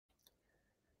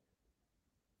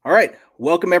All right.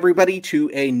 Welcome, everybody, to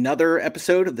another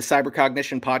episode of the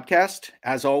Cognition podcast.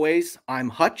 As always, I'm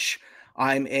Hutch.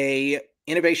 I'm a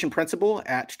innovation principal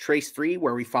at Trace3,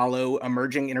 where we follow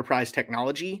emerging enterprise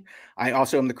technology. I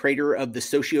also am the creator of the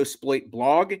Sociosploit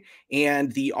blog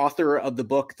and the author of the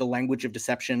book, The Language of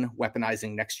Deception,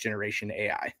 Weaponizing Next Generation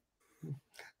AI.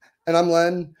 And I'm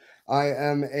Len. I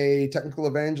am a technical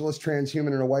evangelist,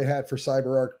 transhuman, and a white hat for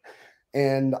CyberArk.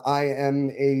 And I am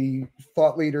a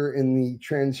thought leader in the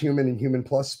transhuman and human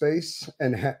plus space.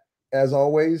 And as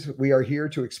always, we are here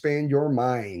to expand your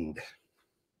mind.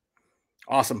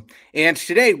 Awesome. And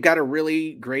today we've got a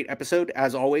really great episode.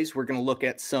 As always, we're going to look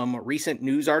at some recent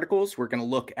news articles. We're going to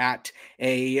look at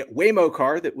a Waymo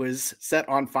car that was set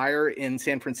on fire in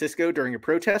San Francisco during a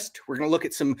protest. We're going to look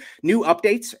at some new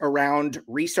updates around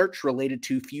research related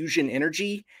to fusion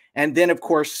energy. And then, of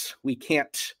course, we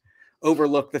can't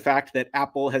overlook the fact that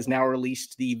Apple has now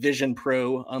released the Vision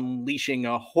Pro, unleashing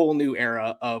a whole new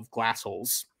era of glass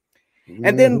holes.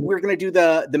 And then we're going to do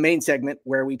the main segment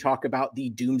where we talk about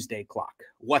the Doomsday clock,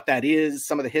 what that is,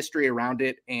 some of the history around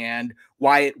it, and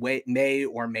why it may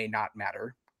or may not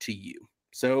matter to you.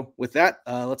 So with that,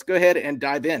 let's go ahead and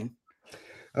dive in.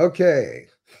 Okay,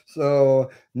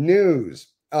 so news.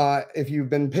 If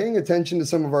you've been paying attention to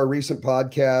some of our recent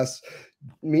podcasts,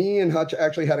 me and Hutch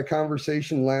actually had a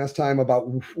conversation last time about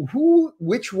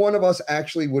which one of us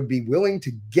actually would be willing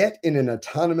to get in an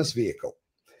autonomous vehicle.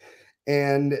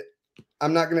 And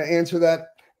I'm not going to answer that.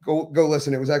 Go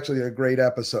listen. It was actually a great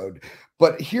episode.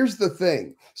 But here's the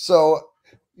thing. So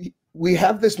we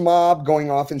have this mob going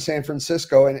off in San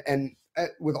Francisco, and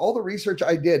with all the research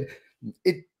I did,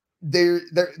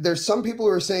 there's some people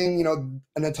who are saying, you know,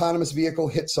 an autonomous vehicle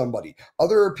hit somebody.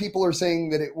 Other people are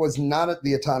saying that it was not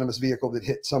the autonomous vehicle that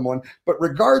hit someone. But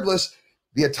regardless,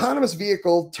 the autonomous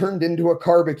vehicle turned into a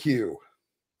barbecue.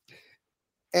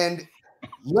 And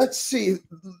let's see,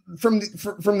 from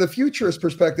the futurist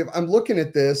perspective, I'm looking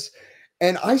at this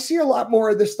and I see a lot more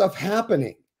of this stuff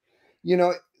happening. You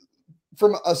know,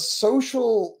 from a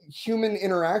social human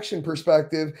interaction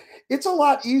perspective, it's a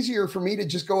lot easier for me to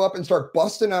just go up and start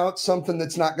busting out something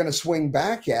that's not going to swing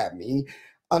back at me.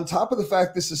 On top of the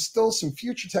fact, this is still some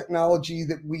future technology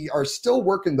that we are still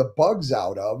working the bugs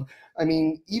out of. I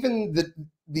mean, even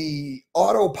the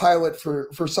autopilot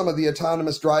for some of the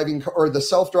autonomous driving or the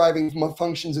self-driving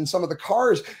functions in some of the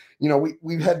cars, you know,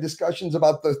 we've had discussions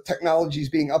about the technologies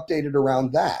being updated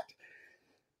around that.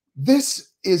 This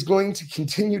is going to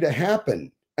continue to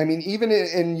happen. I mean, even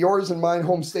in yours and mine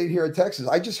home state here in Texas,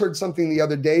 I just heard something the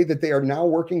other day that they are now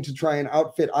working to try and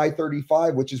outfit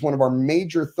I-35, which is one of our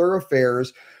major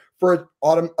thoroughfares, for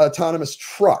autonomous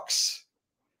trucks.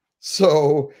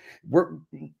 So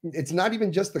it's not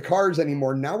even just the cars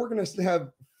anymore. Now we're going to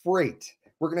have freight.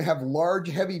 We're going to have large,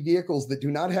 heavy vehicles that do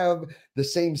not have the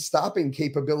same stopping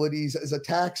capabilities as a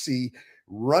taxi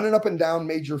running up and down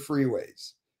major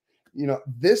freeways. You know,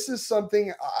 this is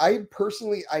something I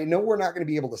know we're not going to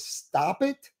be able to stop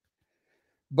it,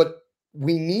 but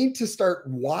we need to start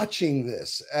watching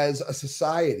this as a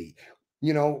society.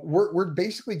 You know, we're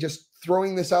basically just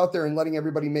throwing this out there and letting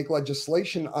everybody make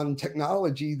legislation on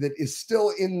technology that is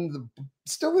still in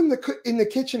the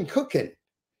kitchen cooking.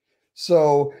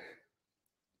 So,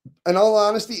 in all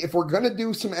honesty, if we're going to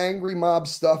do some angry mob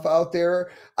stuff out there,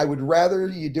 I would rather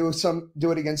you do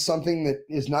it against something that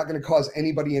is not going to cause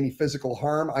anybody any physical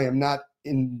harm. I am not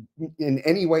in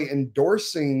any way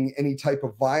endorsing any type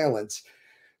of violence,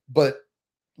 but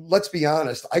let's be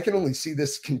honest, I can only see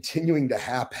this continuing to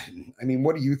happen. I mean,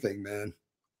 what do you think, man?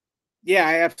 Yeah,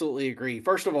 I absolutely agree.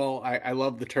 First of all, I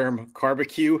love the term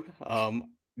barbecue.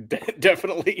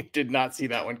 Definitely did not see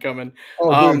that one coming.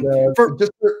 Oh,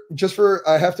 dude,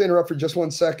 I have to interrupt for just 1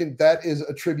 second. That is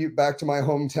a tribute back to my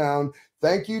hometown.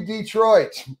 Thank you,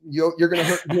 Detroit. You're going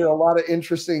to hear a lot of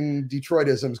interesting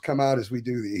Detroitisms come out as we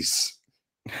do these.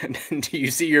 Do you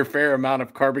see your fair amount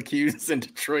of barbecues in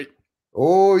Detroit?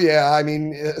 Oh, yeah. I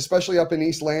mean, especially up in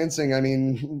East Lansing. I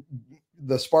mean,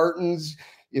 the Spartans,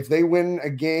 if they win a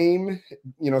game,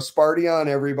 you know, Sparty on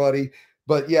everybody.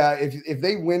 But yeah, if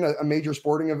they win a major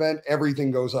sporting event,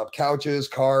 everything goes up. Couches,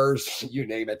 cars, you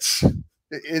name it.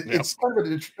 It's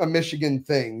kind of a Michigan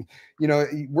thing. You know,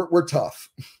 we're tough.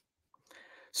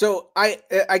 So I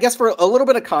guess for a little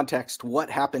bit of context, what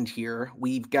happened here?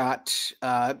 We've got,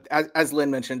 as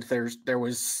Lynn mentioned, there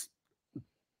was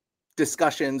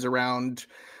discussions around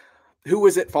who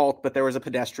was at fault, but there was a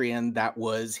pedestrian that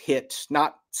was hit,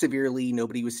 not severely.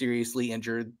 Nobody was seriously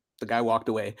injured. the guy walked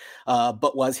away,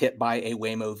 but was hit by a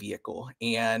Waymo vehicle.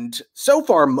 And so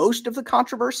far, most of the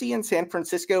controversy in San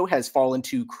Francisco has fallen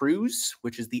to Cruise,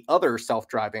 which is the other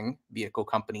self-driving vehicle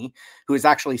company, who has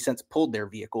actually since pulled their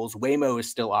vehicles. Waymo is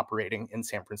still operating in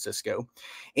San Francisco.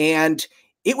 And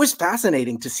it was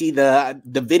fascinating to see the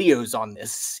videos on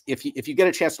this. If you get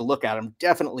a chance to look at them,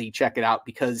 definitely check it out,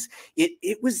 because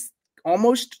it was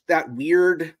almost that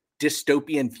weird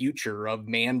dystopian future of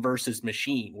man versus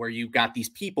machine, where you've got these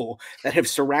people that have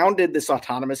surrounded this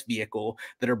autonomous vehicle,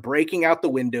 that are breaking out the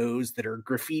windows, that are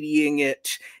graffitiing it,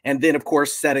 and then of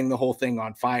course setting the whole thing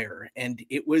on fire. And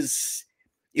it was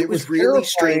really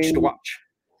strange to watch.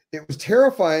 It was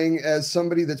terrifying as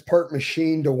somebody that's part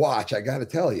machine to watch, I got to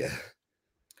tell you.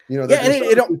 You know,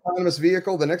 that autonomous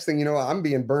vehicle, the next thing you know, I'm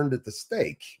being burned at the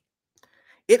stake.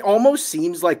 It almost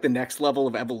seems like the next level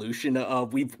of evolution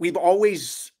of we've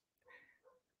always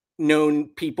known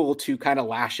people to kind of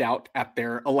lash out at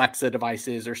their Alexa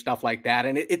devices or stuff like that.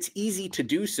 And it's easy to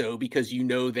do so because, you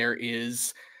know, there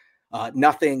is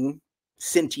nothing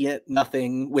sentient,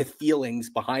 nothing with feelings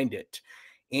behind it.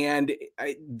 And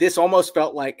this almost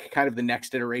felt like kind of the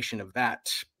next iteration of that.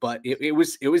 But it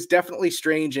was definitely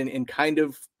strange and kind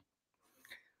of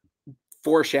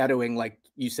foreshadowing, like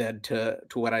you said, to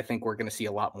what I think we're going to see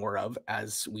a lot more of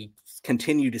as we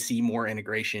continue to see more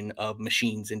integration of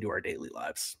machines into our daily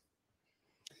lives.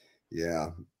 Yeah,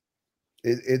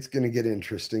 it's going to get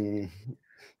interesting,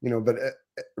 you know, but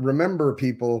remember,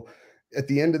 people, at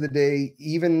the end of the day,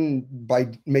 even by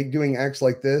doing acts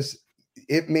like this,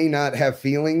 it may not have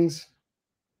feelings,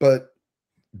 but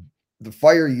the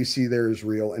fire you see there is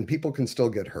real and people can still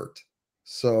get hurt.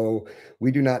 So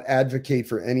we do not advocate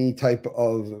for any type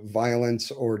of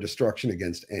violence or destruction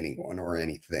against anyone or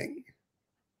anything.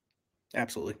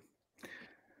 Absolutely.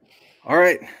 All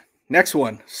right, next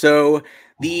one. So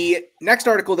the next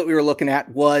article that we were looking at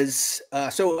was,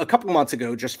 so a couple months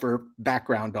ago, just for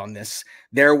background on this,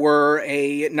 there were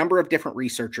a number of different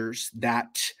researchers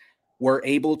that were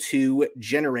able to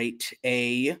generate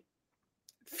a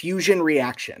fusion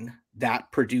reaction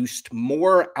that produced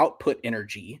more output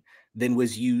energy than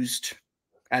was used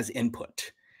as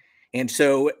input. And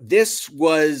so this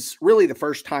was really the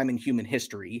first time in human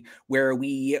history where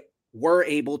we were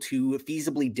able to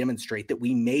feasibly demonstrate that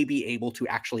we may be able to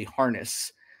actually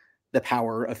harness the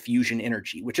power of fusion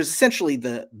energy, which is essentially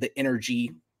the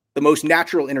energy, the most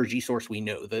natural energy source we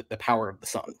know, the power of the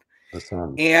sun. The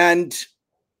sun. And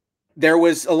there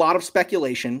was a lot of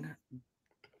speculation,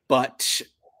 but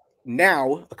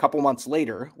now, a couple months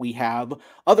later, we have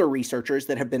other researchers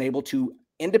that have been able to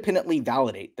independently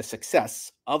validate the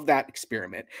success of that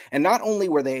experiment. And not only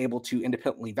were they able to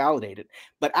independently validate it,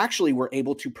 but actually were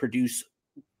able to produce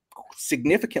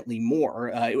significantly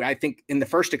more. I think in the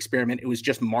first experiment, it was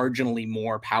just marginally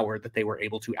more power that they were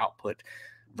able to output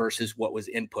versus what was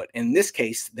input. In this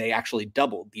case, they actually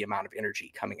doubled the amount of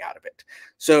energy coming out of it.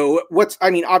 So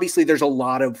obviously there's a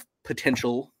lot of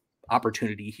potential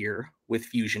opportunity here with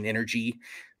fusion energy.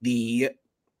 The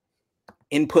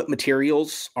input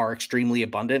materials are extremely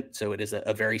abundant, so it is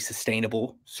a very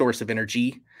sustainable source of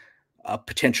energy, a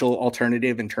potential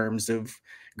alternative in terms of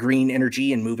green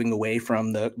energy and moving away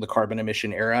from the carbon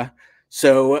emission era.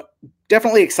 So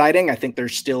definitely exciting. I think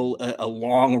there's still a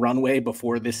long runway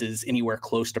before this is anywhere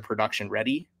close to production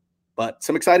ready, but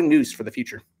some exciting news for the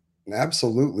future.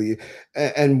 Absolutely.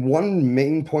 And one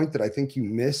main point that I think you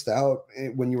missed out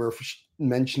when you were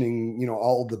mentioning, you know,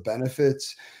 all the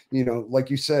benefits, you know, like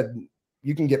you said,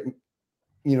 you can get,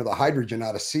 you know, the hydrogen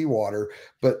out of seawater.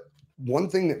 But one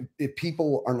thing that if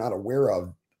people are not aware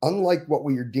of, unlike what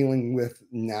we are dealing with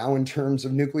now in terms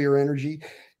of nuclear energy,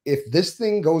 if this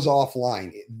thing goes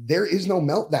offline, there is no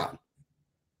meltdown.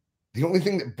 The only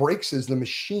thing that breaks is the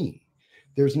machine.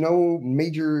 There's no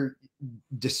major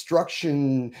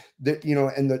destruction that, you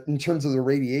know, and in terms of the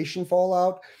radiation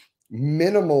fallout,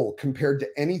 minimal compared to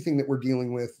anything that we're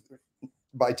dealing with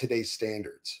by today's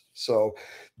standards. So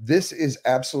this is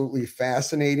absolutely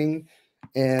fascinating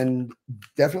and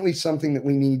definitely something that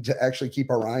we need to actually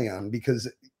keep our eye on,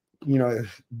 because, you know,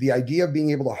 the idea of being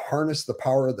able to harness the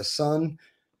power of the sun,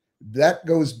 that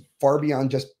goes far beyond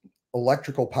just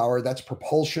electrical power. That's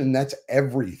propulsion. That's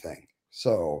everything.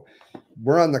 So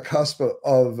we're on the cusp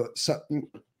of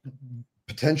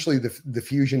potentially the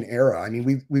fusion era. I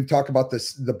mean, we've talked about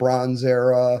this, the Bronze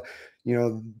Era, you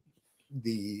know,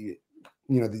 the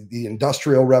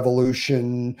Industrial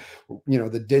Revolution, you know,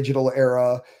 the digital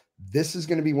era. This is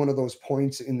going to be one of those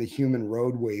points in the human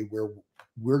roadway where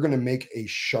we're going to make a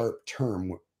sharp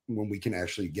turn when we can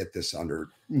actually get this under,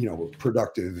 you know,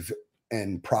 productive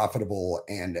and profitable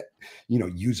and, you know,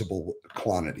 usable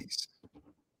quantities.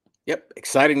 Yep,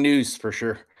 exciting news for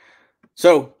sure.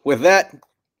 So, with that,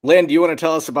 Len, do you want to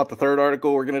tell us about the third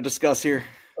article we're going to discuss here?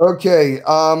 Okay.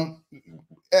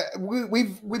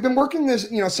 We've been working this,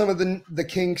 some of the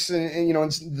kinks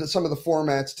and some of the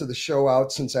formats to the show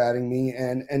out since adding me,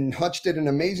 and Hutch did an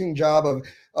amazing job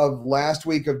of last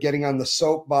week of getting on the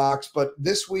soapbox. But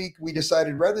this week we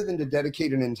decided, rather than to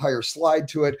dedicate an entire slide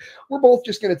to it, we're both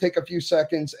just going to take a few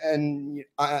seconds and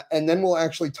then we'll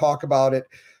actually talk about it.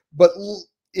 But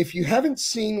if you haven't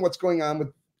seen what's going on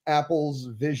with Apple's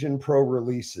Vision Pro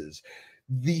releases,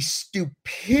 the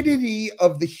stupidity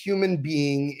of the human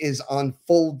being is on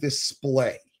full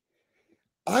display.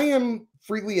 I am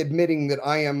freely admitting that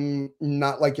I am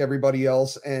not like everybody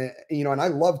else, and I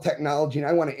love technology and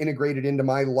I want to integrate it into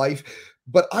my life,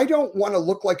 but I don't want to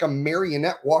look like a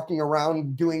marionette walking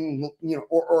around doing,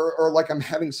 or like I'm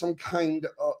having some kind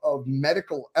of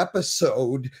medical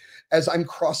episode as I'm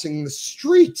crossing the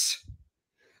street.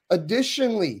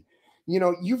 Additionally,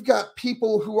 you've got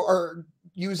people who are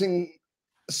using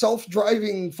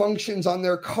self-driving functions on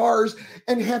their cars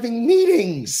and having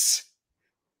meetings.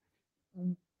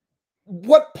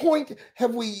 What point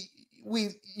have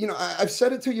I've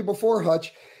said it to you before,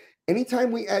 Hutch.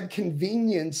 Anytime we add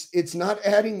convenience, it's not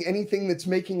adding anything that's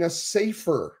making us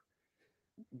safer.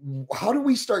 How do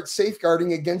we start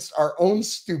safeguarding against our own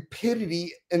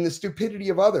stupidity and the stupidity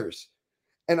of others?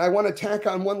 And I want to tack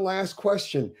on one last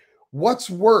question. What's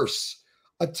worse,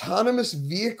 autonomous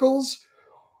vehicles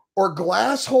or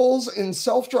glass holes in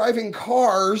self-driving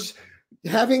cars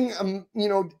having an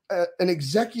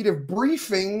executive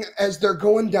briefing as they're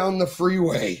going down the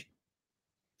freeway?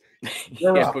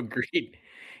 Yeah, agreed.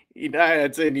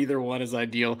 I'd say neither one is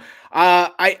ideal.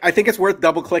 I think it's worth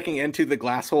double clicking into the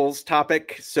glass holes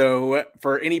topic. So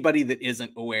for anybody that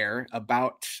isn't aware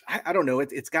about, I don't know,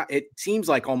 it seems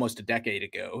like almost a decade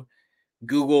ago,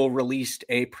 Google released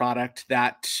a product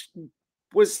that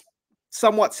was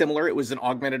somewhat similar. It was an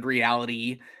augmented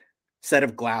reality set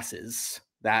of glasses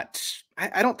that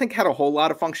I don't think had a whole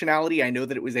lot of functionality. I know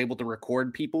that it was able to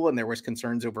record people and there was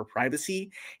concerns over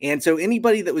privacy. And so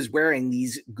anybody that was wearing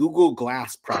these Google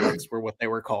Glass products, were what they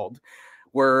were called,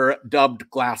 were dubbed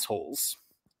glass holes.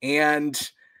 And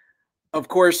of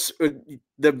course,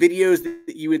 the videos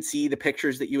that you would see, the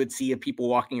pictures that you would see of people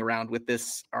walking around with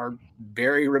this are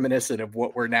very reminiscent of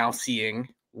what we're now seeing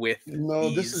with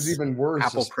this is even worse,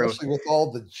 Apple especially with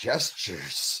all the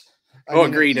gestures.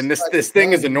 Agreed. And this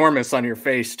thing is enormous on your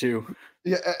face too.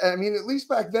 Yeah, I mean, at least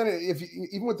back then,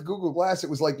 even with the Google Glass, it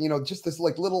was like, just this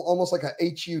like little, almost like a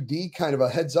HUD kind of a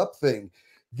heads up thing.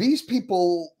 These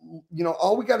people,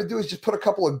 all we got to do is just put a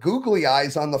couple of googly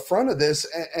eyes on the front of this,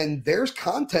 and there's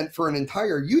content for an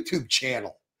entire YouTube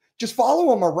channel. Just follow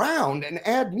them around and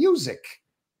add music.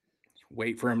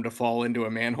 Wait for him to fall into a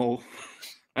manhole.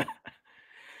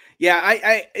 Yeah,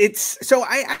 I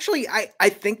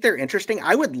think they're interesting.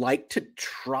 I would like to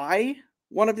try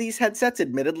one of these headsets,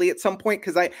 admittedly, at some point,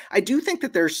 because I do think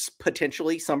that there's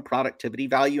potentially some productivity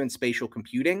value in spatial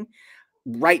computing.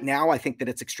 Right now, I think that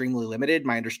it's extremely limited.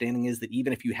 My understanding is that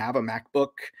even if you have a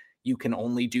MacBook, you can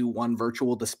only do one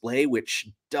virtual display, which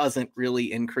doesn't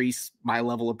really increase my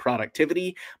level of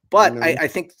productivity. But I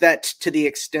think that to the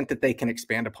extent that they can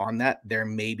expand upon that, there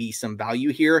may be some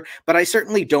value here. But I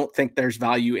certainly don't think there's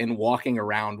value in walking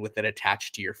around with it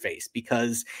attached to your face,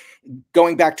 because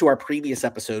going back to our previous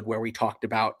episode where we talked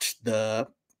about the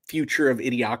future of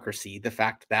idiocracy, the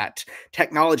fact that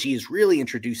technology is really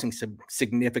introducing some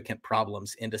significant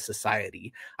problems into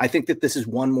society. I think that this is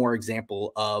one more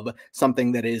example of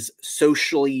something that is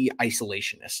socially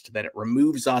isolationist, that it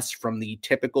removes us from the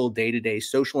typical day-to-day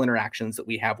social interactions that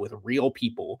we have with real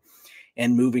people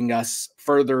and moving us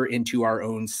further into our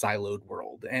own siloed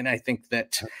world. And I think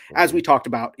that, as we talked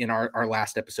about in our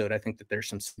last episode, I think that there's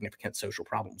some significant social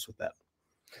problems with that.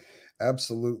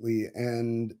 Absolutely.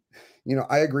 And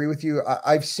I agree with you.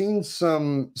 I've seen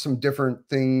some different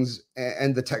things,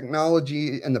 and the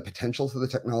technology and the potential for the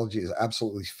technology is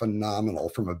absolutely phenomenal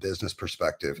from a business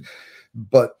perspective.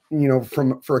 But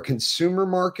for a consumer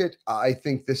market, I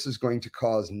think this is going to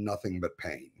cause nothing but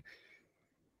pain.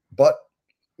 But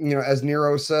as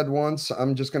Nero said once,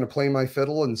 I'm just going to play my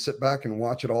fiddle and sit back and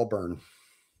watch it all burn.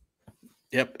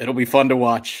 Yep, it'll be fun to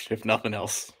watch, if nothing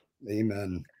else.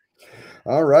 Amen.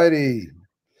 All righty.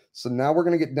 So now we're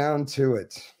going to get down to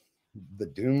it. The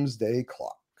Doomsday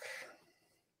Clock.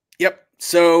 Yep.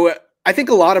 So I think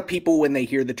a lot of people, when they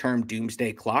hear the term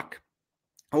Doomsday Clock,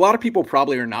 a lot of people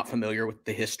probably are not familiar with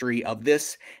the history of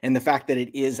this and the fact that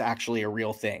it is actually a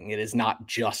real thing. It is not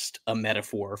just a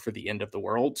metaphor for the end of the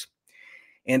world.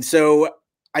 And so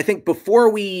I think before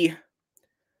we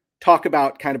talk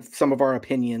about kind of some of our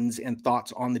opinions and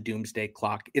thoughts on the Doomsday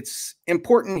Clock, it's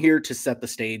important here to set the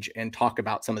stage and talk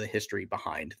about some of the history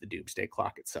behind the Doomsday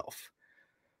Clock itself.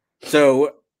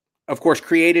 So, of course,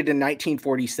 created in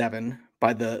 1947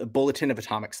 by the Bulletin of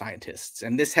Atomic Scientists.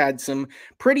 And this had some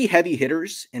pretty heavy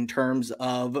hitters in terms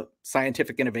of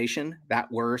scientific innovation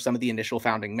that were some of the initial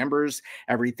founding members,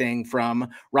 everything from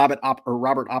Robert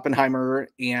Oppenheimer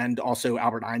and also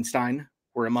Albert Einstein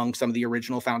were among some of the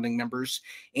original founding members.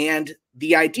 And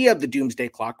the idea of the Doomsday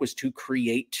Clock was to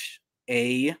create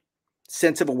a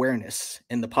sense of awareness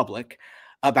in the public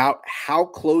about how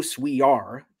close we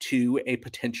are to a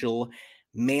potential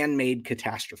man-made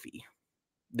catastrophe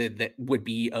that would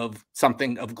be of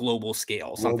something of global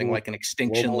scale, something like an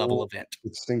extinction level event.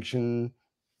 Extinction.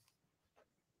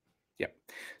 Yep.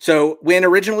 So when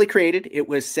originally created, it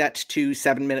was set to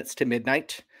 7 minutes to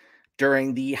midnight.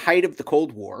 During the height of the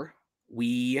Cold War,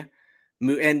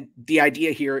 and the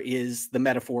idea here is, the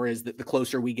metaphor is that the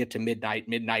closer we get to midnight,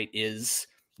 midnight is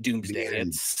doomsday.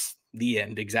 It's the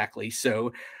end, exactly.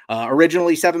 So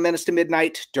originally 7 minutes to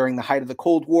midnight. During the height of the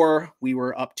Cold War, we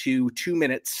were up to 2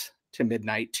 minutes to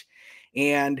midnight.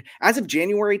 And as of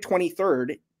January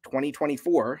 23rd,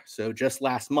 2024, so just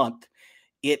last month,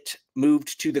 it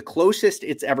moved to the closest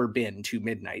it's ever been to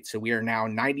midnight. So we are now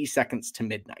 90 seconds to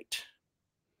midnight.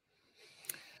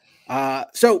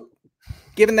 So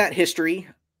given that history,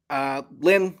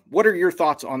 Len, what are your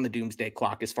thoughts on the Doomsday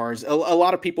Clock? As far as a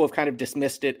lot of people have kind of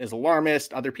dismissed it as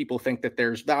alarmist. Other people think that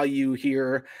there's value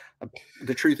here.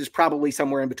 The truth is probably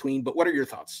somewhere in between, but what are your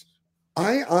thoughts?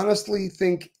 I honestly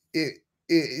think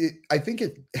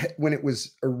when it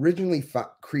was originally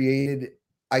created,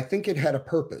 I think it had a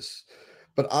purpose.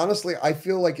 But honestly, I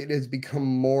feel like it has become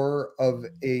more of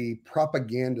a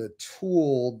propaganda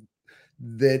tool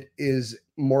that is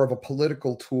more of a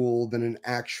political tool than an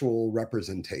actual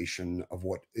representation of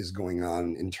what is going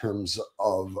on in terms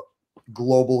of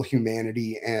global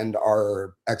humanity and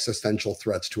our existential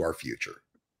threats to our future.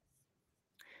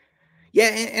 Yeah,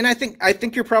 and I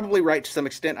think you're probably right to some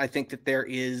extent. I think that there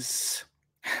is,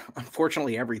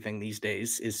 unfortunately, everything these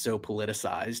days is so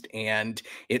politicized, and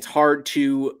it's hard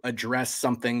to address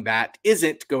something that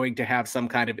isn't going to have some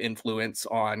kind of influence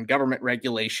on government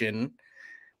regulation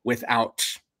without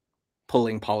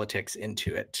pulling politics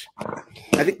into it.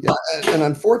 I think, yeah, and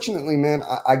unfortunately, man,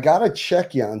 I gotta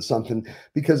check you on something,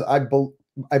 because I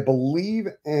believe,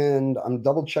 and I'm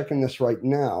double checking this right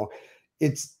now,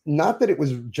 it's not that it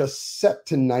was just set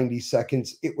to 90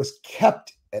 seconds, it was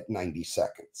kept at 90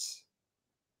 seconds.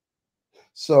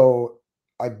 So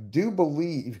I do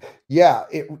believe, yeah,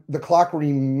 the clock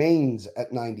remains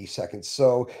at 90 seconds.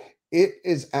 So it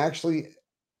is actually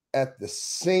at the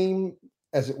same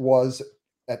as it was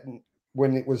at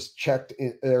when it was checked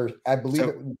in there. I believe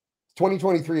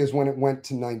 2023 is when it went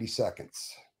to 90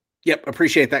 seconds. Yep,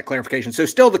 appreciate that clarification. So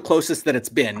still the closest that it's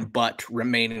been, but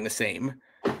remaining the same.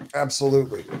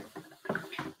 Absolutely.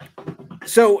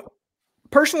 So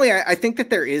personally, I think that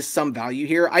there is some value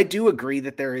here. I do agree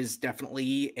that there is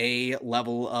definitely a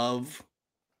level of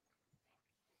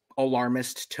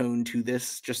alarmist tone to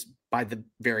this, just by the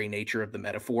very nature of the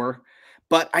metaphor.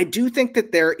 But I do think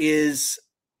that there is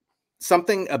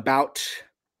something about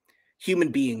human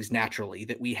beings naturally,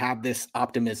 that we have this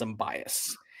optimism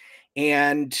bias.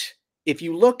 And if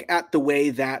you look at the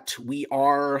way that we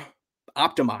are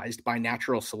optimized by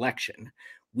natural selection,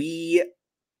 we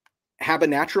have a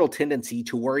natural tendency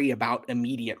to worry about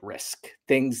immediate risk,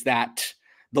 things that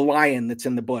the lion that's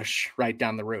in the bush right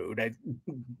down the road.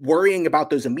 Worrying about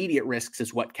those immediate risks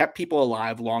is what kept people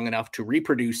alive long enough to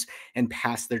reproduce and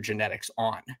pass their genetics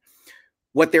on.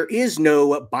 What there is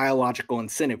no biological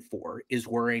incentive for is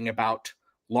worrying about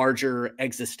larger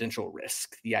existential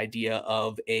risk, the idea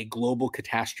of a global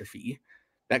catastrophe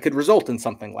that could result in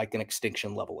something like an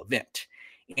extinction level event.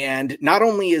 And not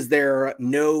only is there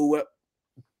no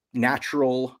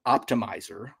natural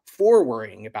optimizer for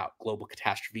worrying about global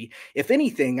catastrophe, if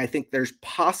anything, I think there's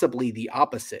possibly the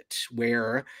opposite,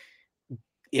 where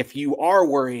if you are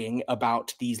worrying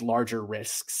about these larger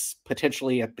risks,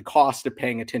 potentially at the cost of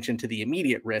paying attention to the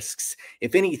immediate risks,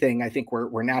 if anything, I think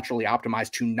we're naturally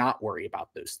optimized to not worry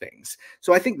about those things.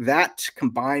 So I think that,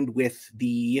 combined with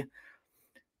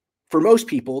for most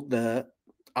people, the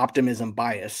optimism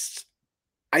bias,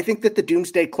 I think that the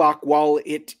Doomsday Clock, while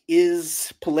it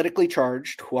is politically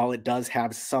charged, while it does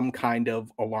have some kind of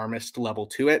alarmist level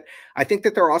to it, I think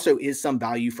that there also is some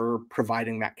value for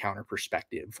providing that counter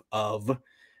perspective of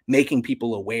making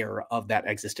people aware of that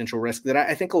existential risk that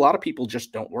I think a lot of people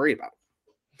just don't worry about.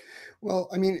 Well,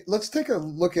 I mean, let's take a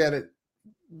look at it.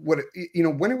 When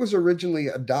it was originally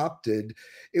adopted,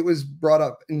 it was brought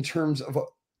up in terms of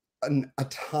an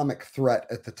atomic threat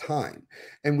at the time.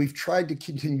 And we've tried to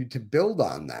continue to build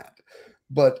on that.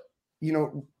 But,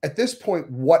 at this point,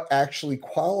 what actually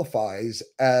qualifies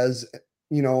as,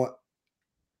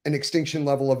 an extinction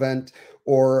level event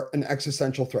or an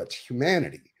existential threat to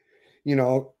humanity?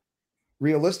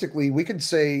 Realistically, we could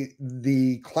say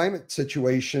the climate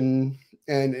situation,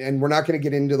 and we're not going to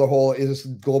get into the whole, is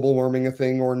global warming a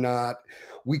thing or not?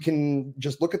 We can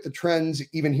just look at the trends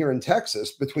even here in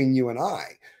Texas between you and I.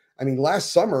 I mean,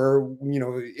 last summer,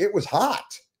 it was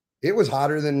hot. It was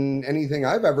hotter than anything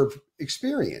I've ever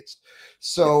experienced.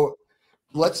 So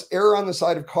let's err on the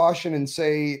side of caution and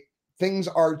say things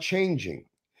are changing.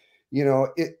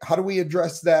 How do we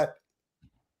address that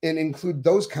and include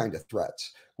those kind of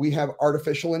threats? We have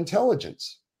artificial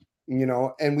intelligence,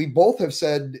 and we both have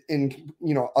said in,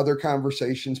 other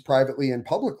conversations privately and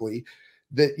publicly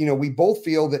that, we both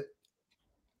feel that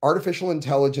artificial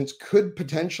intelligence could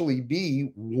potentially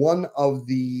be one of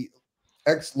the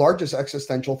largest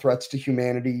existential threats to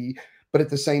humanity. But at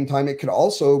the same time, it could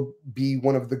also be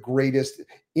one of the greatest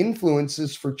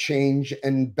influences for change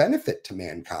and benefit to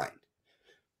mankind.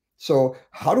 So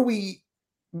how do we,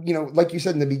 like you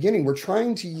said in the beginning, we're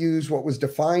trying to use what was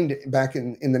defined back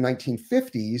in the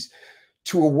 1950s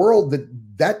to a world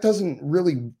that doesn't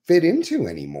really fit into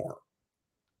anymore.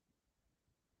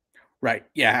 Right.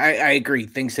 Yeah, I agree.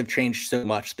 Things have changed so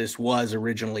much. This was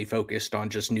originally focused on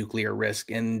just nuclear risk.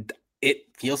 And it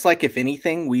feels like, if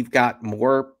anything, we've got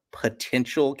more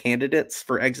potential candidates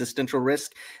for existential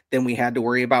risk than we had to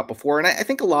worry about before. And I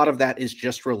think a lot of that is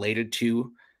just related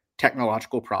to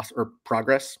technological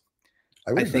progress.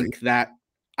 I would agree.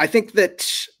 I think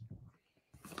that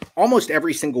almost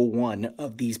every single one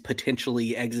of these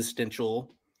potentially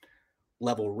existential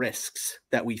level risks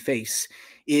that we face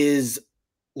is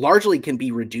largely can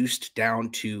be reduced down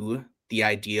to the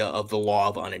idea of the law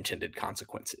of unintended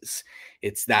consequences.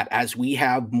 It's that as we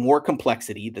have more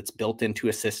complexity that's built into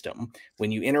a system,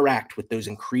 when you interact with those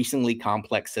increasingly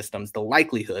complex systems, the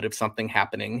likelihood of something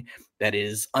happening that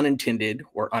is unintended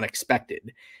or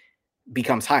unexpected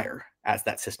becomes higher as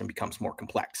that system becomes more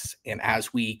complex. And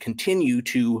as we continue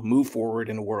to move forward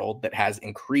in a world that has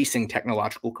increasing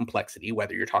technological complexity,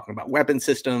 whether you're talking about weapon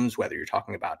systems, whether you're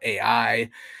talking about AI,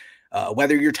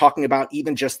 whether you're talking about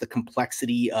even just the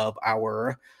complexity of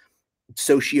our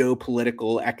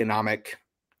socio-political, economic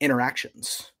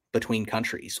interactions between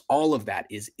countries, all of that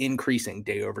is increasing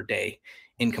day over day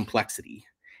in complexity.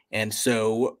 And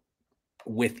so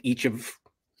with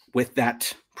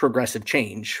that progressive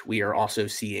change, we are also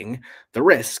seeing the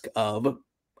risk of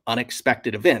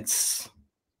unexpected events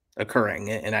occurring.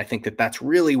 And I think that that's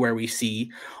really where we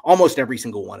see almost every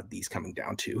single one of these coming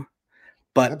down to.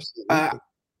 But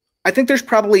I think it's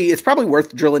probably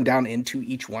worth drilling down into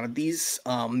each one of these.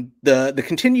 The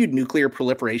continued nuclear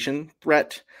proliferation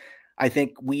threat. I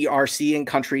think we are seeing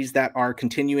countries that are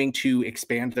continuing to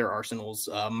expand their arsenals,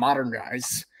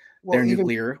 modernize their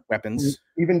nuclear weapons.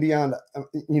 Even beyond,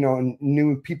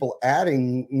 new people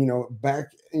adding, back,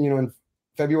 in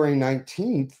February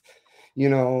 19th,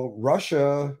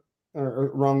 Russia,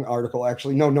 or wrong article,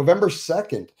 actually, no, November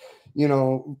 2nd,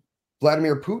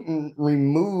 Vladimir Putin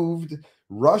removed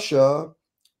Russia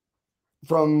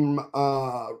from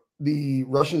the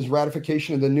Russians'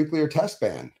 ratification of the nuclear test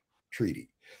ban treaty.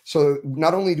 So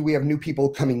not only do we have new people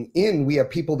coming in, we have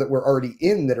people that were already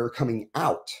in that are coming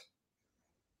out.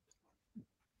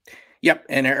 Yep,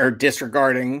 and are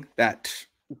disregarding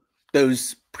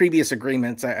those previous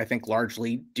agreements, I think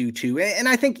largely due to, and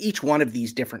I think each one of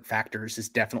these different factors is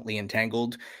definitely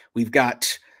entangled. We've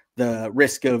got the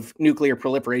risk of nuclear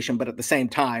proliferation, but at the same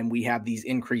time, we have these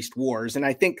increased wars. And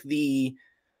I think the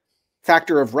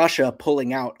factor of Russia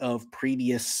pulling out of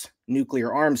previous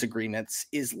nuclear arms agreements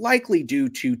is likely due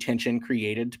to tension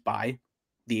created by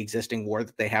the existing war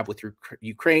that they have with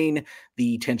Ukraine,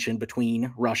 the tension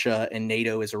between Russia and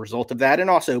NATO as a result of that, and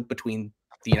also between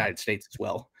the United States as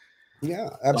well. Yeah,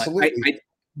 absolutely.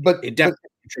 But it definitely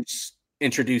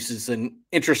introduces an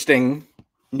interesting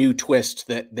new twist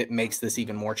that makes this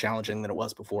even more challenging than it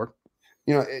was before.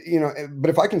 But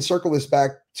if I can circle this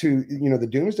back to, the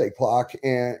Doomsday Clock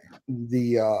and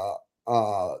the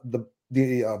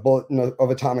Bulletin of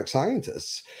Atomic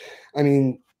Scientists. I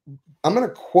mean, I'm going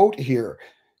to quote here,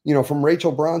 from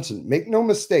Rachel Bronson: "Make no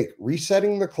mistake,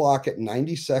 resetting the clock at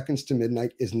 90 seconds to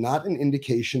midnight is not an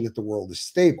indication that the world is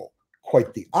stable.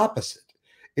 Quite the opposite.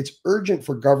 It's urgent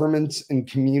for governments and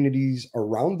communities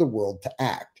around the world to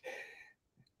act.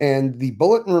 And the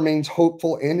bulletin remains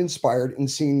hopeful and inspired in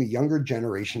seeing the younger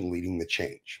generation leading the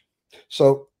change."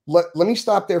 So let me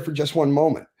stop there for just one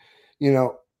moment.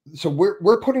 So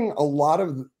we're putting a lot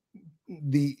of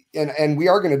and we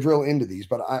are going to drill into these,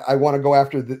 but I want to go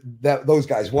after those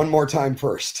guys one more time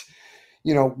first.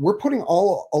 We're putting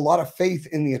a lot of faith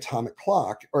in the atomic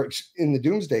clock, or in the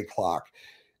doomsday clock,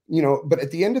 but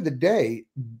at the end of the day,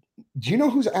 do you know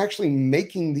who's actually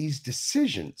making these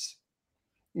decisions?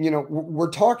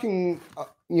 We're talking,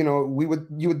 you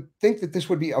would think that this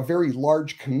would be a very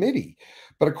large committee,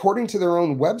 but according to their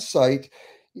own website,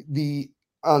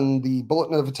 on the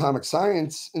Bulletin of Atomic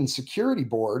Science and Security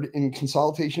Board, in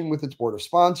consultation with its board of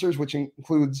sponsors, which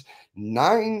includes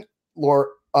 9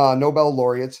 Nobel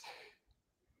laureates,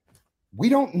 we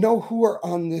don't know who are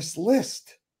on this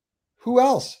list. Who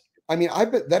else? I mean, I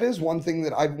bet that is one thing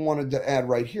that I've wanted to add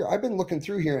right here. I've been looking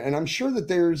through here, and I'm sure that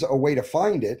there's a way to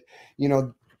find it,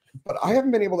 but I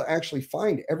haven't been able to actually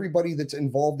find everybody that's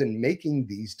involved in making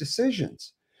these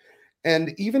decisions.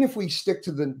 And even if we stick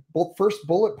to the first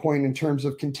bullet point in terms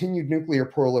of continued nuclear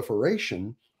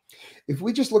proliferation, if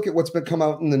we just look at what's been come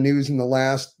out in the news in the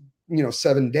last,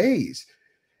 7 days,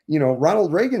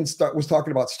 Ronald Reagan was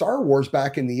talking about Star Wars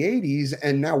back in the 80s,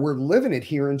 and now we're living it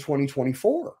here in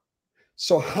 2024.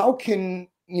 So how can,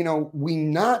 we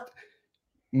not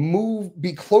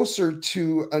be closer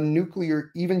to a nuclear,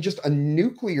 even just a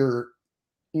nuclear,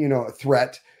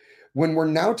 threat, when we're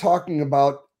now talking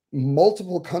about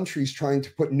multiple countries trying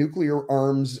to put nuclear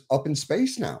arms up in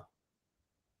space now?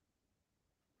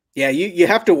 Yeah, you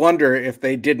have to wonder if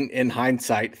they didn't, in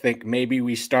hindsight, think maybe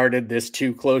we started this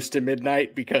too close to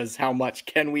midnight, because how much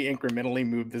can we incrementally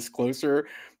move this closer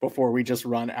before we just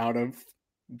run out of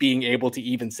being able to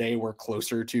even say we're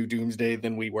closer to doomsday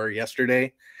than we were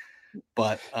yesterday.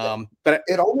 But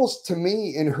it almost, to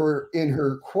me, in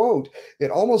her quote,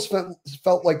 it almost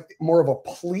felt like more of a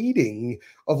pleading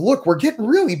of, look, we're getting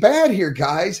really bad here,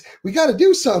 guys. We got to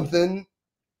do something.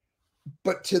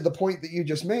 But to the point that you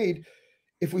just made,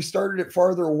 if we started it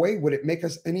farther away, would it make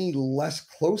us any less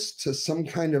close to some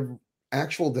kind of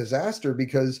actual disaster?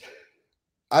 Because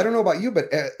I don't know about you, but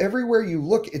everywhere you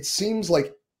look, it seems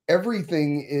like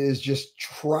everything is just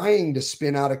trying to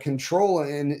spin out of control,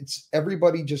 and it's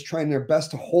everybody just trying their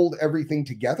best to hold everything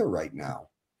together right now.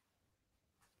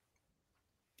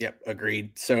 Yep,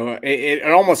 agreed. So it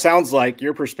almost sounds like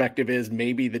your perspective is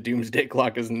maybe the doomsday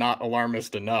clock is not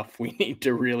alarmist enough. We need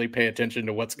to really pay attention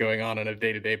to what's going on a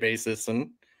day-to-day basis. And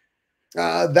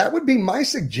that would be my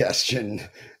suggestion.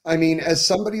 I mean, as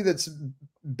somebody that's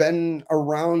been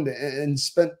around and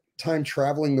spent time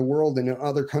traveling the world and in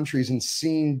other countries and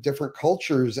seeing different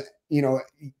cultures,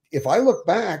 if I look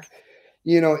back,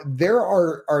 there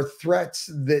are threats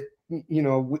that,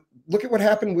 look at what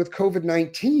happened with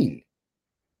COVID-19.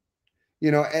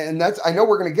 And I know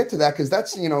we're going to get to that, because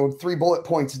that's, 3 bullet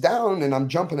points down and I'm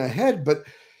jumping ahead, but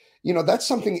that's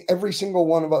something every single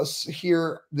one of us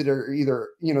here that are either,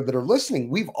 that are listening,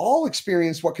 we've all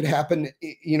experienced what could happen.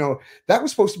 That was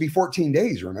supposed to be 14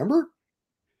 days, remember?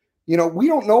 We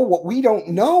don't know what we don't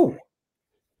know.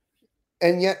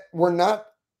 And yet we're not,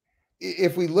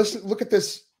 if we look at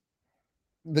this,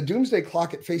 the doomsday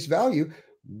clock at face value,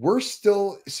 we're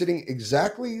still sitting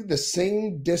exactly the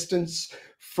same distance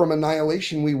from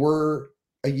annihilation we were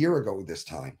a year ago this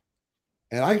time.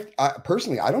 And I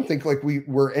personally, I don't think like we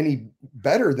were any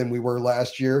better than we were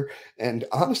last year. And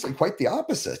honestly, quite the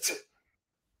opposite.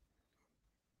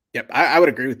 Yep, I would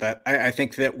agree with that. I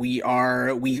think that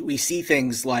we see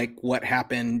things like what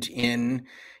happened in,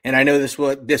 and I know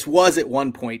this was at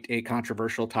one point a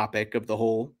controversial topic of the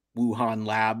whole Wuhan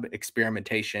lab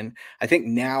experimentation. I think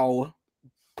now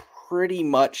pretty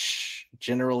much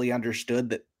generally understood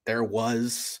that there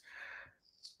was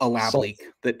a lab leak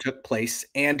that took place,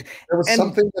 and there was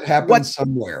something that happened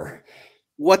somewhere.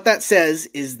 What that says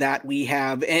is that we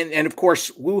have, and of course,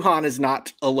 Wuhan is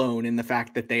not alone in the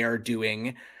fact that they are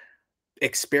doing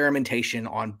experimentation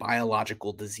on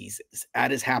biological diseases.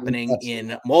 That is happening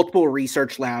in multiple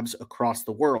research labs across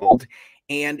the world.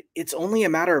 And it's only a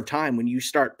matter of time when you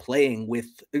start playing with,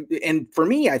 and for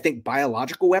me, I think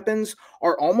biological weapons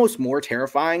are almost more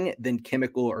terrifying than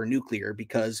chemical or nuclear,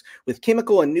 because with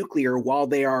chemical and nuclear, while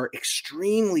they are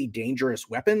extremely dangerous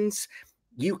weapons,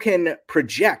 you can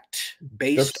project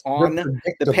based on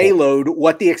the payload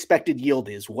what the expected yield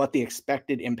is, what the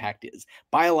expected impact is.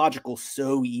 Biological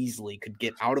so easily could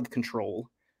get out of control,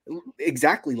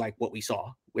 exactly like what we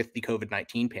saw with the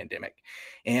COVID-19 pandemic.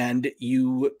 And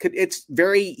it's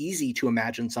very easy to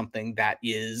imagine something that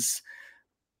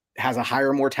has a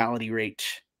higher mortality rate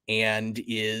and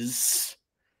has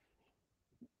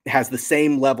the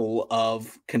same level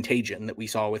of contagion that we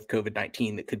saw with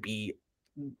COVID-19, that could be,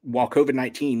 while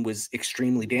COVID-19 was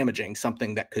extremely damaging,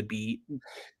 something that could be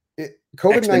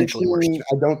COVID-19,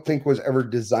 I don't think was ever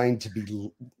designed to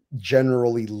be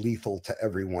generally lethal to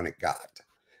everyone it got.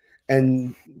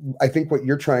 And I think what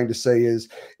you're trying to say is,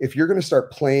 if you're going to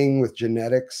start playing with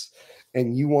genetics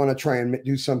and you want to try and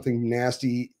do something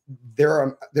nasty, there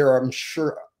are, I'm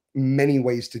sure, many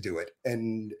ways to do it.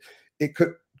 And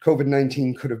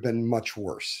COVID-19 could have been much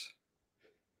worse.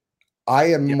 I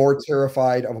am Yep. more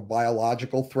terrified of a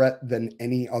biological threat than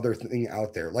any other thing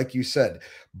out there. Like you said,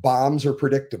 bombs are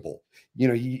predictable.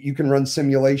 You can run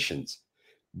simulations.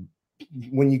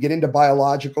 When you get into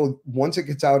biological, once it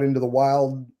gets out into the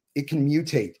wild, it can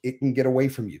mutate. It can get away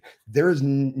from you.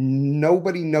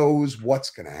 Nobody knows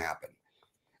what's going to happen.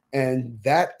 And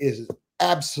that is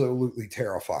absolutely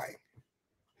terrifying.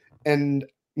 And,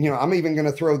 I'm even going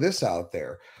to throw this out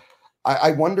there.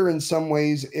 I wonder in some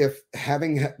ways if,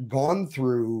 having gone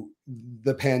through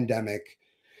the pandemic,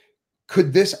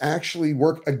 could this actually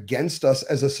work against us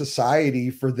as a society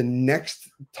for the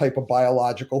next type of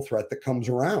biological threat that comes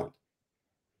around?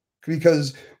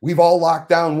 Because we've all locked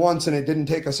down once and it didn't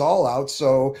take us all out.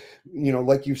 So,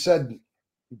 like you said,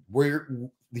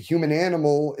 the human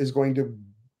animal is going to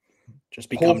just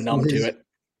become numb to it.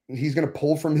 He's going to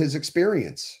pull from his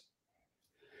experience.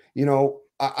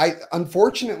 I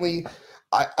unfortunately,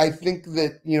 I think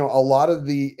that, a lot of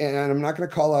and I'm not going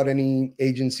to call out any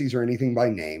agencies or anything by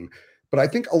name, but I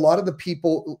think a lot of the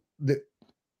people that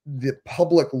the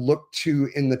public look to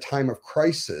in the time of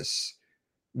crisis,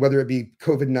 whether it be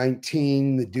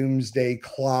COVID-19, the Doomsday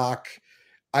Clock,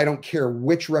 I don't care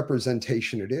which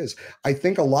representation it is. I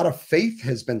think a lot of faith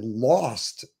has been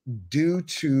lost due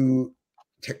to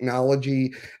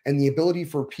technology and the ability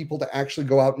for people to actually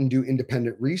go out and do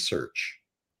independent research.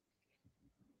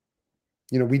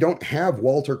 We don't have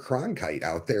Walter Cronkite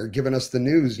out there giving us the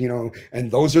news,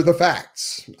 and those are the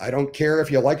facts. I don't care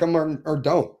if you like them or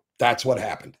don't. That's what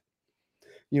happened.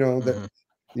 That,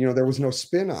 there was no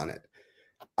spin on it.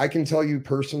 I can tell you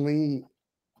personally,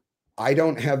 I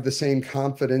don't have the same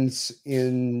confidence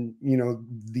in,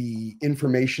 the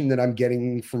information that I'm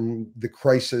getting from the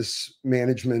crisis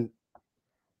management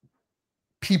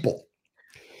people.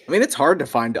 I mean, it's hard to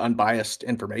find unbiased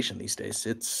information these days.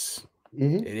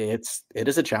 It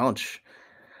is a challenge.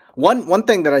 One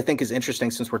thing that I think is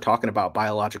interesting, since we're talking about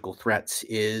biological threats,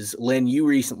 is, Len, you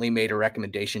recently made a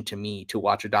recommendation to me to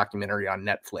watch a documentary on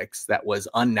Netflix that was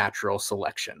Unnatural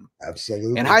Selection.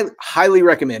 Absolutely. And I highly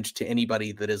recommend to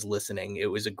anybody that is listening.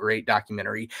 It was a great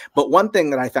documentary. But one thing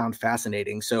that I found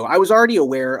fascinating, so I was already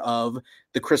aware of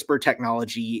the CRISPR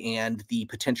technology and the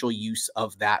potential use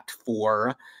of that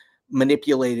for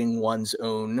manipulating one's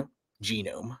own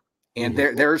genome. And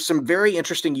there are some very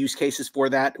interesting use cases for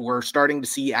that. We're starting to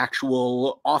see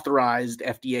actual authorized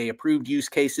FDA-approved use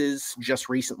cases. Just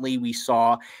recently, we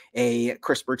saw a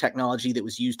CRISPR technology that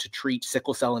was used to treat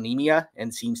sickle cell anemia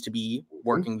and seems to be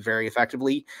working very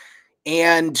effectively.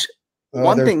 And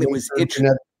one thing that was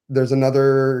interesting, there's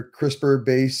another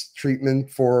CRISPR-based treatment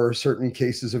for certain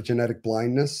cases of genetic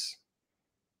blindness.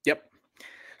 Yep.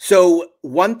 So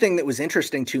one thing that was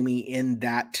interesting to me in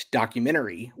that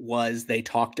documentary was they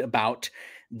talked about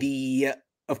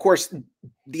of course,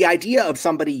 the idea of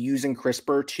somebody using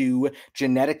CRISPR to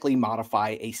genetically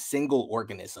modify a single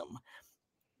organism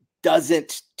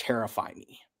doesn't terrify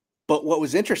me. But what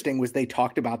was interesting was they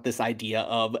talked about this idea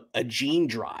of a gene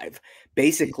drive,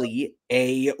 basically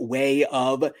a way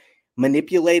of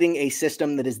manipulating a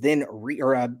system that is then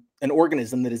an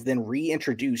organism that is then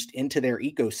reintroduced into their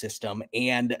ecosystem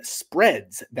and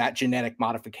spreads that genetic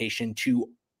modification to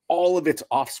all of its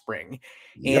offspring.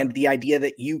 Yep. And the idea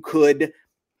that you could,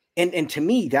 and to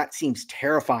me, that seems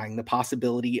terrifying, the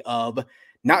possibility of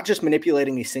not just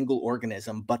manipulating a single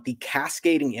organism, but the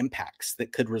cascading impacts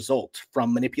that could result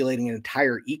from manipulating an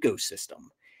entire ecosystem.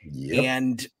 Yep.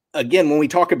 And again, when we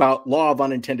talk about law of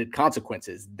unintended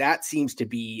consequences, that seems to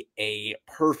be a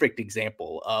perfect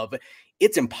example of,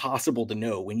 it's impossible to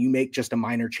know when you make just a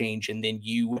minor change and then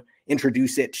you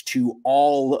introduce it to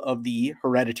all of the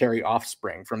hereditary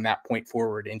offspring from that point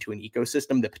forward into an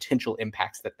ecosystem, the potential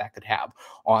impacts that could have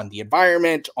on the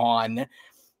environment, on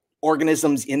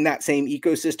organisms in that same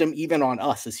ecosystem, even on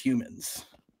us as humans.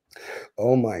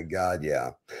 Oh my God,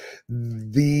 yeah.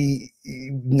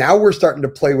 Now we're starting to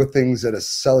play with things at a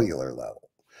cellular level.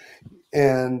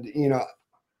 And,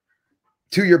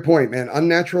 to your point, man,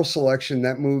 Unnatural Selection,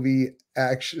 that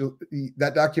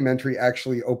documentary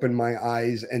actually opened my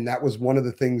eyes. And that was one of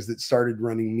the things that started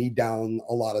running me down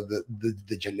a lot of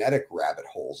the genetic rabbit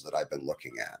holes that I've been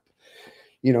looking at.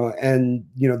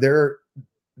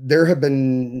 There have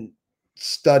been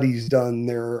studies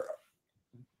done.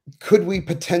 Could we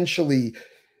potentially,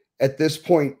 at this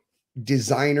point,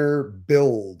 designer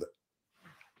build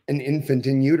an infant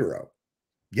in utero?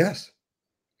 Yes.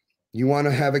 You want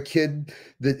to have a kid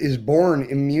that is born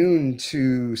immune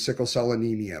to sickle cell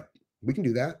anemia. We can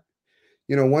do that.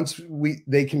 Once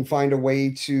they can find a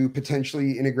way to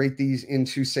potentially integrate these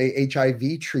into, say,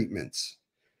 HIV treatments,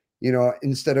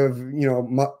 instead of,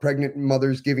 pregnant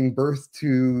mothers giving birth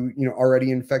to,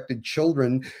 already infected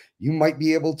children, you might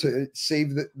be able to save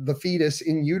the fetus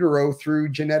in utero through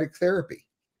genetic therapy.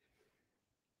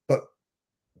 But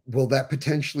will that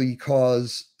potentially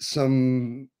cause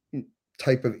some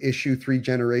type of issue 3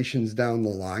 generations down the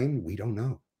line? We don't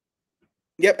know.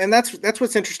 Yep, and that's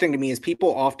what's interesting to me is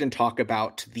people often talk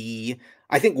about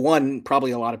I think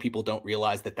probably a lot of people don't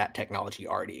realize that technology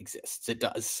already exists. It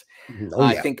does. Oh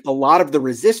I yeah, think a lot of the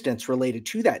resistance related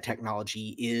to that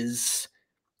technology is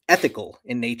ethical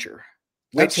in nature,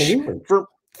 which absolutely.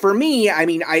 for me, I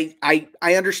mean, I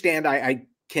understand, I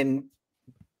can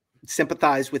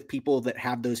sympathize with people that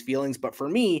have those feelings, but for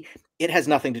me, it has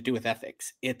nothing to do with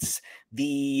ethics. It's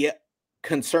the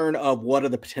concern of what are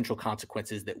the potential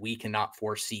consequences that we cannot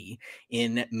foresee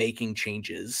in making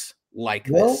changes like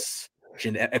Well, this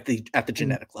at the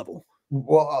genetic level.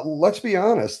 let's be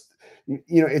honest.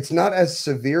 It's not as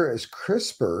severe as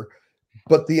CRISPR,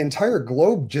 but the entire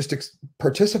globe just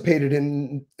participated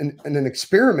in an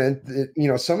experiment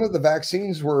that, some of the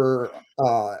vaccines were,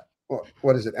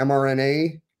 what is it,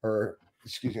 mRNA, or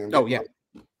excuse me, I'm Oh getting,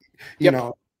 yeah, you yep,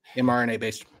 know, mRNA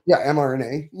based. yeah,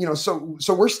 mRNA,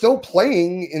 so we're still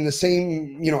playing in the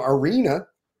same, arena.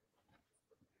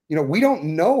 We don't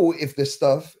know if this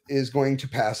stuff is going to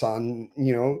pass on,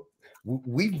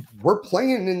 we're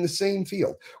playing in the same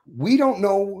field. We don't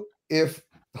know if,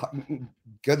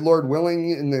 good Lord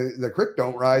willing, and the creek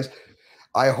don't rise.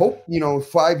 I hope,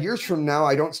 5 years from now,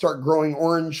 I don't start growing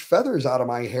orange feathers out of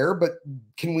my hair, but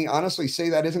can we honestly say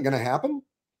that isn't going to happen?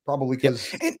 Probably, Yep. because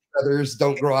feathers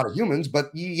don't grow out of humans, but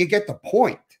you get the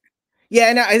point. Yeah,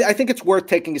 and I think it's worth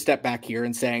taking a step back here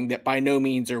and saying that by no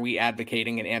means are we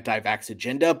advocating an anti-vax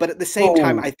agenda, but at the same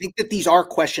time, Oh, I think that these are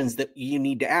questions that you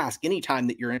need to ask anytime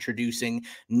that you're introducing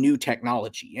new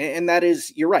technology. And that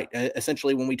is, you're right.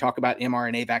 Essentially, when we talk about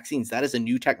mRNA vaccines, that is a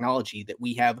new technology that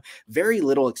we have very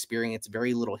little experience,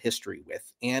 very little history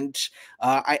with. And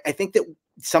I think that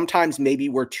sometimes maybe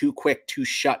we're too quick to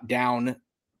shut down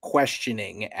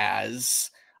questioning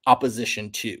as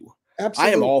opposition to.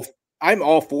 I am all absolutely. I'm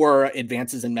all for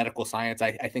advances in medical science.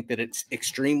 I think that it's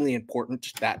extremely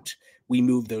important that we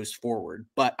move those forward.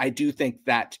 But I do think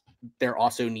that there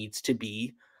also needs to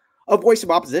be a voice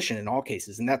of opposition in all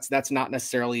cases. And that's not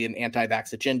necessarily an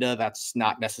anti-vax agenda. That's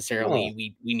not necessarily No,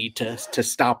 we need to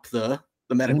stop the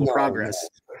medical no. progress.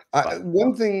 But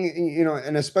One thing,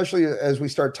 and especially as we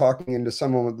start talking into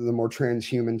some of the more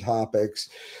transhuman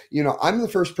topics, I'm the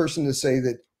first person to say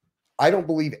that I don't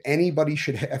believe anybody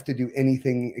should have to do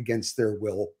anything against their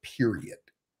will, period.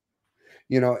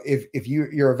 If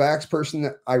you're a vax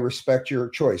person, I respect your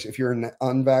choice. If you're an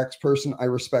unvax person, I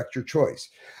respect your choice.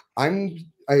 I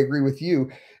agree with you.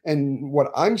 And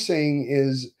what I'm saying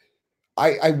is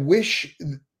I wish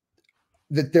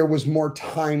that there was more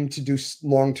time to do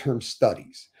long-term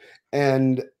studies.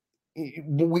 And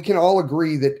we can all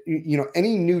agree that,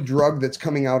 any new drug that's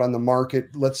coming out on the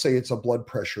market, let's say it's a blood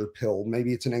pressure pill,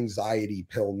 maybe it's an anxiety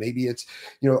pill, maybe it's,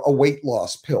 a weight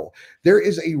loss pill. There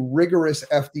is a rigorous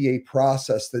FDA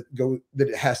process that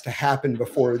it has to happen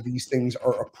before these things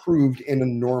are approved in a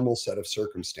normal set of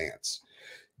circumstance.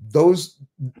 Those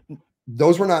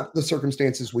were not the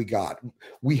circumstances we got.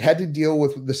 We had to deal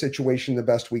with the situation the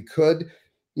best we could.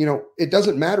 It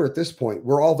doesn't matter at this point.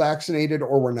 We're all vaccinated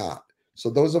or we're not. So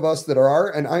those of us that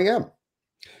are, and I am,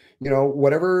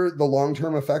 whatever the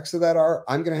long-term effects of that are,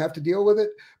 I'm going to have to deal with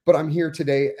it. But I'm here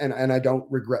today, and I don't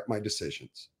regret my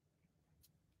decisions.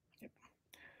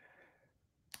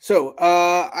 so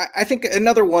I think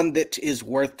another one that is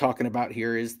worth talking about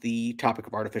here is the topic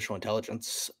of artificial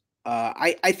intelligence.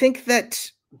 I think that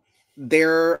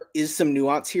there is some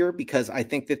nuance here because I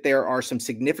think that there are some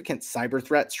significant cyber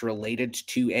threats related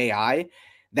to AI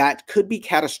that could be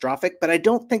catastrophic, but I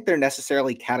don't think they're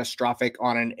necessarily catastrophic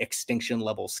on an extinction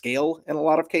level scale in a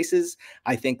lot of cases.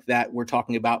 I think that we're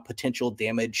talking about potential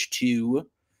damage to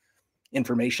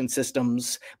information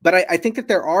systems, but I think that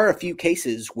there are a few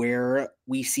cases where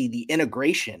we see the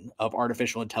integration of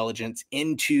artificial intelligence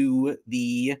into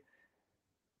the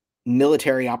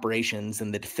military operations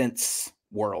and the defense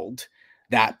world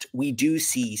that we do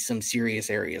see some serious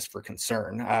areas for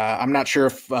concern. I'm not sure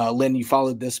if Len, you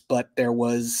followed this, but there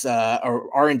was a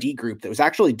R&D group that was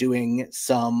actually doing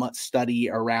some study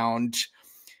around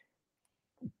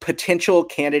potential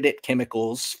candidate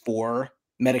chemicals for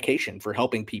medication for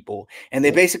helping people. And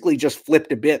they basically just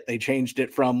flipped a bit. They changed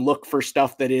it from look for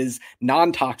stuff that is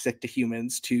non-toxic to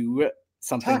humans to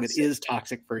something that is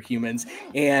toxic for humans.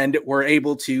 And we're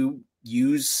able to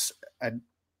use a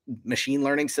machine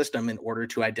learning system in order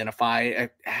to identify,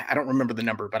 I don't remember the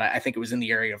number, but I think it was in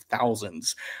the area of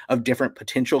thousands of different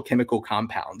potential chemical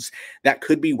compounds that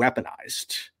could be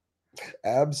weaponized.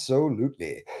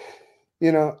 Absolutely.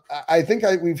 You know, I think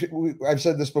I've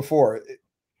said this before.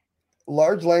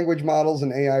 Large language models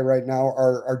and AI right now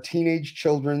are teenage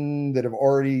children that have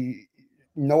already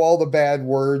know all the bad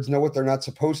words, know what they're not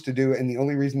supposed to do, and the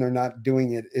only reason they're not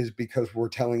doing it is because we're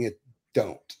telling it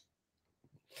don't.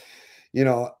 You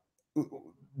know,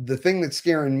 the thing that's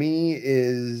scaring me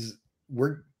is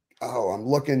I'm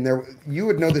looking there. You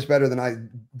would know this better than I.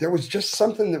 There was just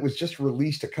something that was just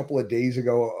released a couple of days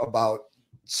ago about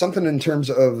something in terms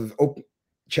of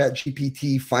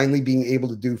ChatGPT finally being able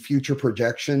to do future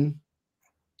projection.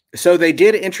 So they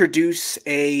did introduce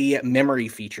a memory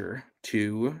feature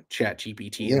to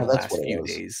ChatGPT in the last few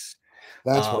days.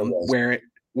 That's what it was.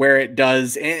 Where it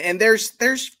does, and there's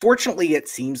fortunately it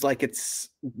seems like it's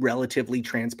relatively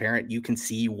transparent. You can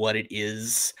see what it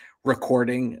is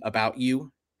recording about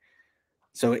you.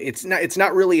 So it's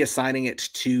not really assigning it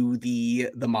to the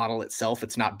model itself.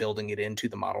 It's not building it into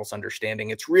the model's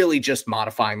understanding. It's really just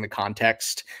modifying the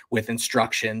context with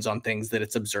instructions on things that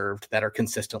it's observed that are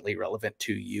consistently relevant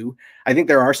to you. I think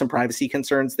there are some privacy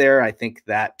concerns there. I think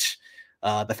that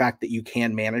the fact that you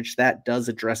can manage that does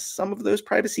address some of those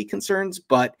privacy concerns,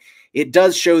 but it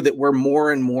does show that we're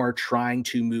more and more trying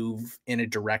to move in a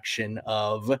direction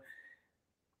of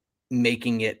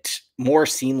making it more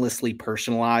seamlessly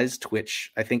personalized, which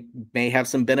I think may have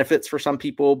some benefits for some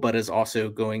people, but is also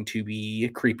going to be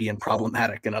creepy and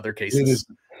problematic in other cases.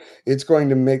 It's going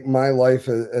to make my life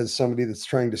as somebody that's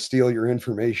trying to steal your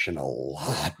information a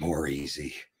lot more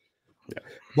easy. Yeah.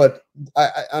 But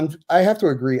I have to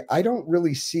agree. I don't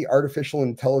really see artificial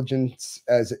intelligence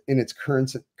as in its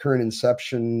current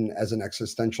inception as an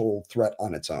existential threat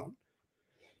on its own.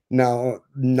 Now,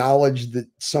 knowledge that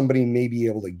somebody may be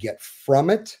able to get from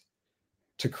it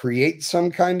to create some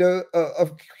kind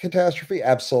of catastrophe,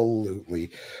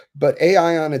 absolutely. But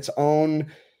AI on its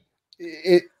own,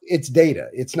 it's data.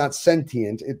 It's not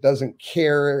sentient. It doesn't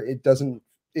care.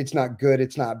 It's not good.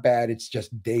 It's not bad. It's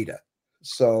just data.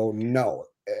 So no.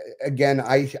 Again,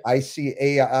 I see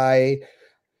AI,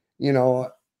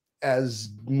 as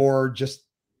more just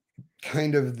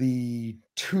kind of the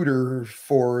tutor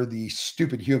for the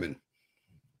stupid human.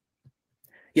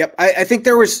 Yep. I think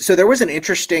there was an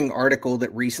interesting article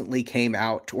that recently came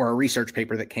out, or a research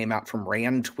paper that came out from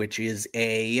RAND, which is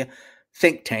a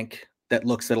think tank that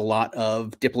looks at a lot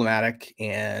of diplomatic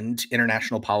and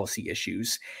international policy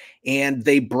issues. And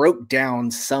they broke down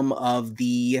some of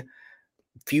the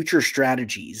future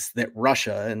strategies that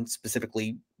Russia, and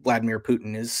specifically Vladimir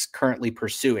Putin, is currently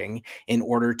pursuing in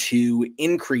order to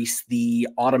increase the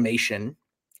automation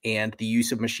and the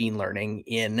use of machine learning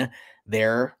in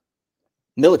their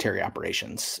military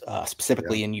operations,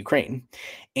 specifically in Ukraine.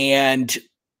 And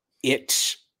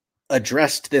it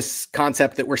addressed this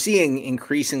concept that we're seeing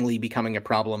increasingly becoming a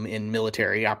problem in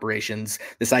military operations,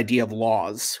 this idea of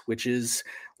laws, which is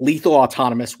lethal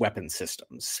autonomous weapon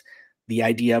systems. The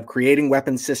idea of creating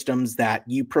weapon systems that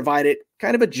you provide it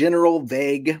kind of a general,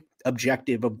 vague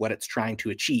objective of what it's trying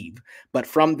to achieve. But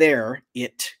from there,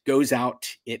 it goes out,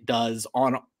 it does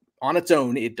on its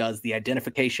own, it does the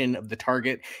identification of the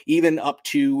target, even up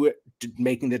to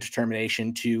making the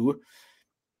determination to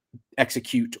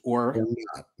execute or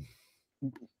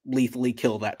lethally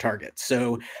kill that target.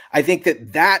 So I think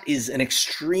that is an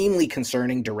extremely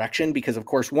concerning direction, because of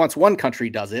course, once one country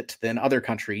does it, then other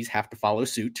countries have to follow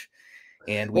suit.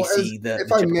 And we see the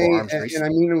typical arms race. And I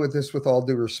mean with this with all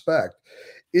due respect,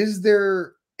 is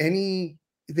there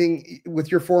anything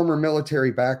with your former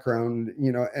military background,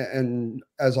 and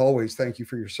as always, thank you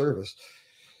for your service,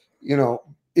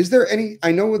 is there any,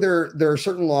 I know there are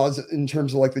certain laws in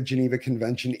terms of like the Geneva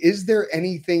Convention. Is there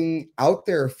anything out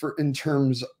there in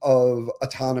terms of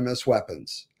autonomous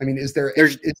weapons? I mean,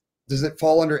 does it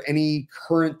fall under any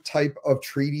current type of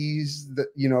treaties that,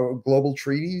 global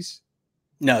treaties?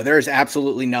 No, there is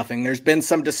absolutely nothing. There's been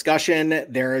some discussion.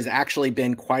 There has actually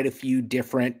been quite a few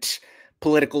different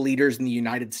political leaders in the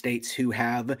United States who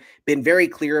have been very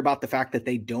clear about the fact that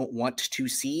they don't want to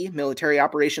see military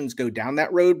operations go down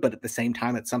that road. But at the same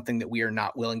time, it's something that we are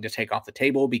not willing to take off the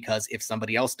table, because if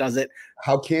somebody else does it,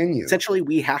 how can you? Essentially,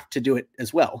 we have to do it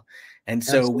as well. And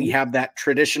so we have that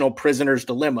traditional prisoner's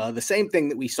dilemma, the same thing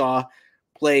that we saw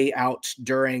play out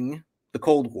during the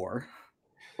Cold War,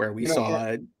 where we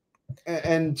saw...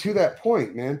 And to that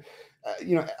point, man,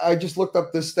 I just looked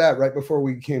up this stat right before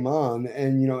we came on,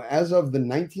 and as of the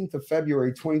 19th of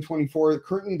February 2024,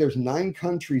 currently there's 9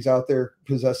 countries out there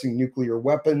possessing nuclear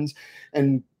weapons,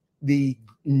 and the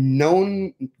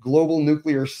known global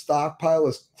nuclear stockpile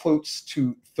is close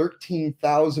to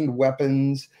 13,000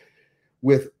 weapons,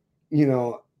 with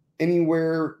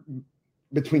anywhere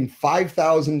between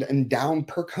 5,000 and down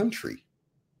per country,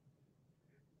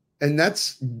 and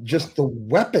that's just the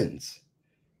weapons.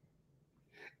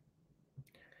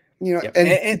 Yep. And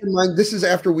keep in mind, this is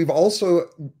after we've also,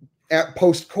 at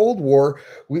post-Cold War,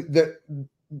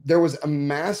 there was a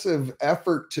massive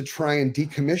effort to try and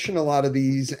decommission a lot of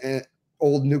these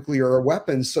old nuclear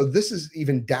weapons. So this is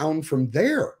even down from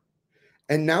there.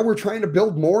 And now we're trying to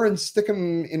build more and stick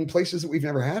them in places that we've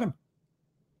never had them.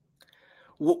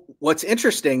 What's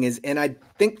interesting is, and I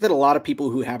think that a lot of people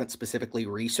who haven't specifically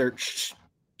researched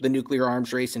the nuclear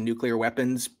arms race and nuclear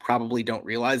weapons probably don't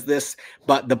realize this,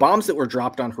 but the bombs that were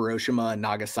dropped on Hiroshima and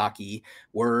Nagasaki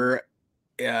were,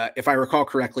 if I recall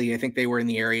correctly, I think they were in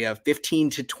the area of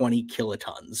 15 to 20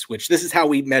 kilotons, which this is how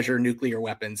we measure nuclear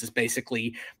weapons, is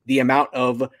basically the amount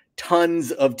of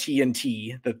tons of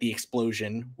TNT that the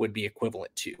explosion would be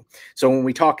equivalent to. So when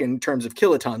we talk in terms of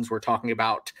kilotons, we're talking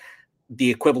about the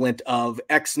equivalent of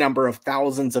X number of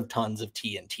thousands of tons of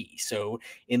TNT. So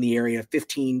in the area of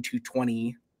 15 to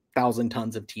 20,000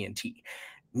 tons of TNT.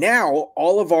 Now,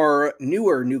 all of our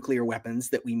newer nuclear weapons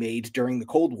that we made during the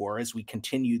Cold War, as we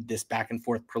continued this back and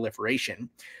forth proliferation,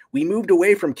 we moved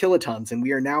away from kilotons, and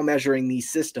we are now measuring these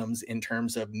systems in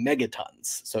terms of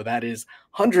megatons. So that is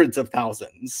hundreds of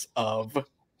thousands of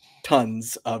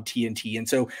tons of TNT. And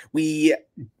so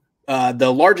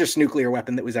the largest nuclear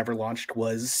weapon that was ever launched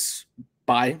was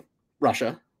by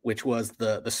Russia, which was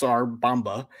the Tsar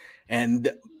Bomba.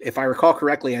 And if I recall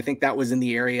correctly, I think that was in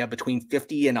the area between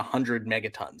 50 and 100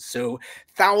 megatons. So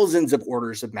thousands of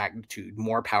orders of magnitude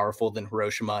more powerful than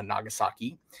Hiroshima and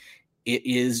Nagasaki. It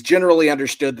is generally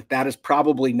understood that that is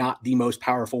probably not the most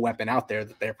powerful weapon out there,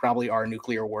 that there probably are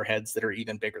nuclear warheads that are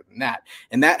even bigger than that.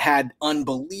 And that had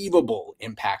unbelievable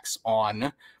impacts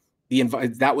on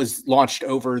that was launched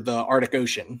over the Arctic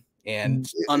Ocean, and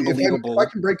unbelievable. If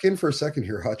I can break in for a second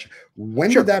here, Hutch, when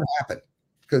did that happen?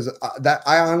 Because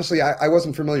I honestly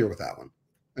wasn't familiar with that one.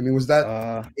 I mean, was that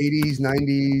 80s,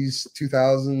 90s,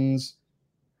 2000s?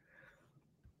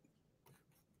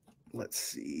 Let's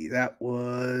see. That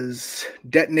was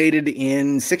detonated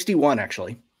in 61,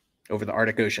 actually, over the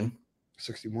Arctic Ocean.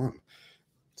 61.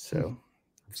 So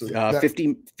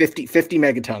 50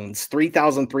 megatons,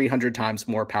 3,300 times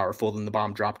more powerful than the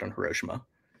bomb dropped on Hiroshima.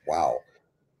 Wow.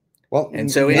 Well,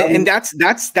 and so, and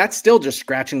that's still just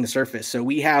scratching the surface. So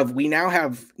we now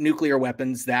have nuclear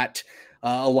weapons that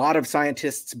a lot of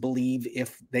scientists believe,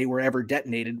 if they were ever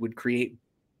detonated, would create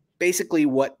basically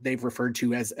what they've referred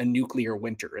to as a nuclear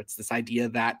winter. It's this idea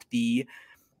that the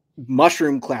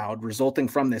mushroom cloud resulting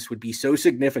from this would be so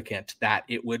significant that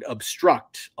it would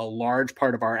obstruct a large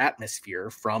part of our atmosphere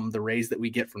from the rays that we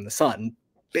get from the sun,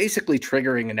 basically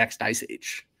triggering a next ice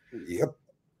age. Yep.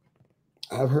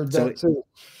 I've heard that too.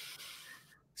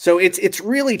 So it's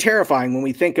really terrifying when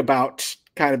we think about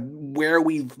kind of where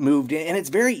we've moved in. And it's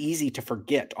very easy to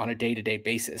forget on a day-to-day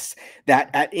basis that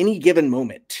at any given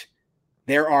moment,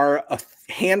 there are a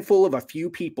handful of a few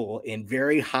people in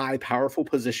very high, powerful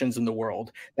positions in the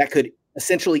world that could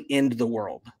essentially end the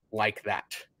world like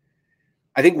that.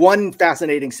 I think one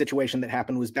fascinating situation that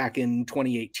happened was back in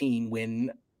 2018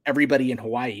 when everybody in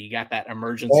Hawaii got that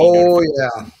emergency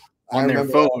notification on their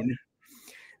phone.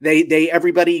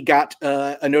 Everybody got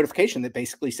a notification that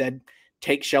basically said,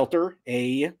 take shelter,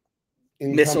 a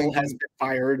missile has been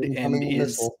fired and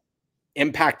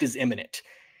impact is imminent.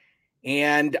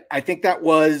 And I think that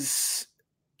was,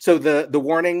 so the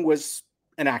warning was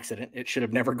an accident. It should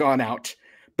have never gone out.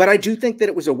 But I do think that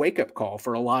it was a wake-up call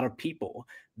for a lot of people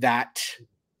that,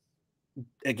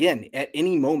 again, at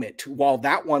any moment, while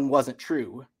that one wasn't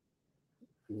true,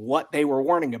 what they were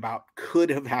warning about could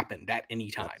have happened at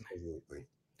any time. Absolutely.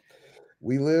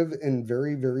 We live in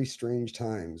very, very strange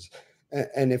times.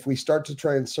 And if we start to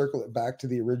try and circle it back to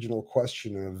the original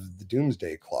question of the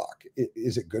doomsday clock,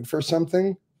 is it good for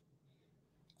something?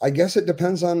 I guess it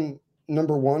depends on,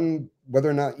 number one, whether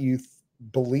or not you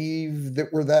believe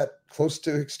that we're that close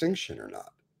to extinction or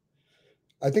not.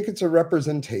 I think it's a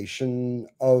representation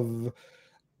of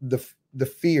the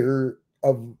fear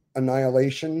of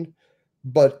annihilation,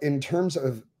 but in terms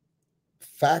of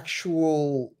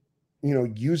factual,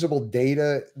 usable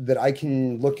data that I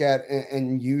can look at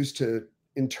and use to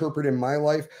interpret in my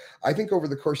life, I think over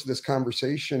the course of this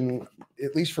conversation,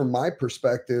 at least from my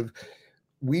perspective,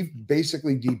 we've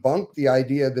basically debunked the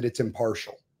idea that it's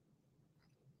impartial.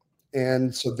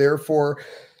 And so therefore,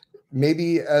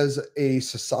 maybe as a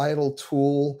societal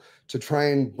tool to try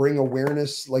and bring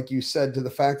awareness, like you said, to the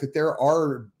fact that there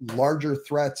are larger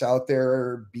threats out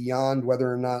there beyond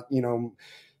whether or not,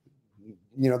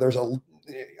 there's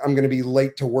I'm going to be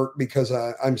late to work because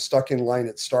I'm stuck in line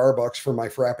at Starbucks for my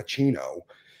Frappuccino.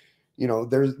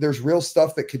 There's real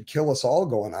stuff that could kill us all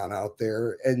going on out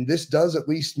there. And this does at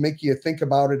least make you think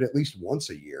about it at least once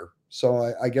a year.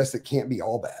 So I guess it can't be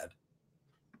all bad.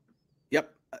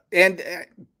 Yep. And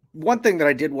one thing that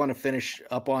I did want to finish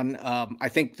up on, I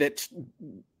think that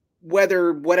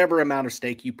whatever amount of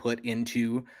stake you put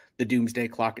into the Doomsday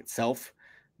Clock itself,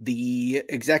 the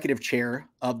executive chair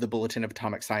of the Bulletin of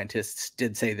Atomic Scientists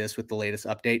did say this with the latest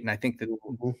update. And I think that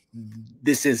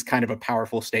this is kind of a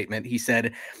powerful statement. He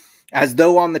said, as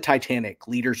though on the Titanic,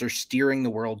 leaders are steering the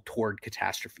world toward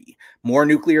catastrophe. More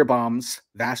nuclear bombs,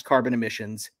 vast carbon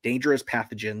emissions, dangerous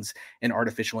pathogens, and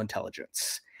artificial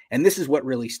intelligence. And this is what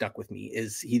really stuck with me,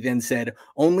 is he then said,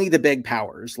 only the big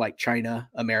powers like China,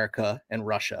 America, and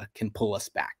Russia can pull us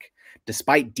back.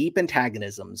 Despite deep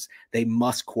antagonisms, they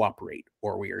must cooperate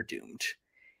or we are doomed.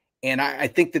 And I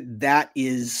think that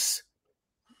is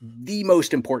the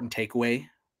most important takeaway,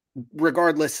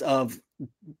 regardless of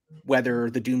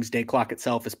whether the Doomsday Clock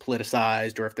itself is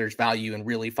politicized or if there's value in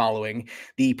really following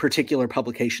the particular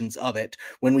publications of it.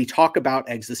 When we talk about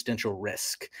existential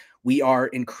risk, we are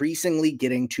increasingly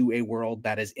getting to a world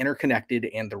that is interconnected,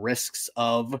 and the risks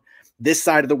of this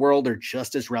side of the world are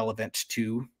just as relevant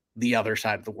to the other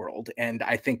side of the world. And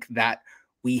I think that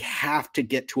we have to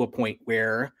get to a point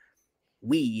where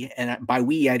we, and by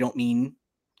we, I don't mean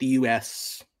the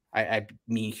US, I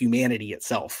mean humanity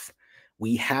itself.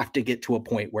 We have to get to a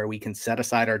point where we can set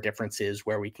aside our differences,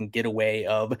 where we can get away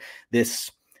of this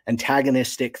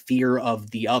antagonistic fear of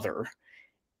the other,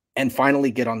 and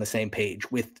finally get on the same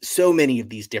page with so many of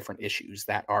these different issues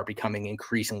that are becoming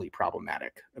increasingly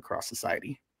problematic across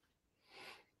society.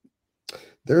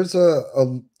 There's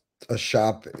a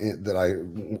shop that I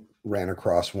ran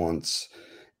across once,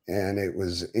 and it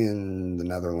was in the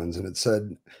Netherlands, and it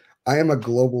said, I am a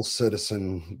global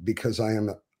citizen because I am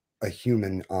a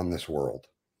human on this world.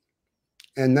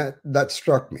 And that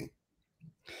struck me.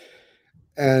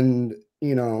 And,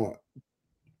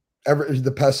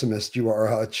 the pessimist you are,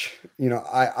 Hutch,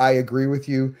 I agree with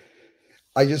you.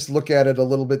 I just look at it a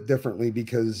little bit differently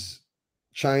because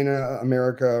China,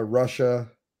 America, Russia,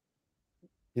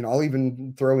 I'll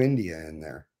even throw India in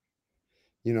there.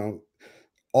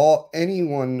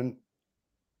 Anyone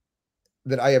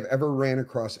that I have ever ran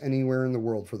across anywhere in the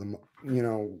world, for them,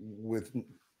 with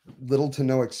little to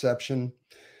no exception,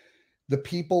 the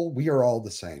people, we are all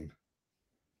the same.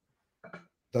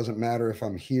 Doesn't matter if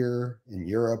I'm here in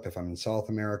Europe, if I'm in South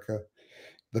America,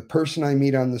 the person I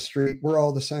meet on the street, we're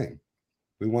all the same.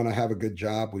 We want to have a good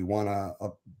job. We want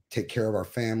to take care of our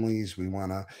families. We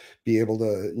want to be able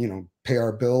to, pay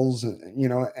our bills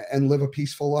and live a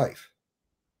peaceful life.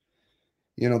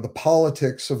 The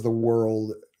politics of the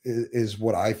world is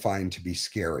what I find to be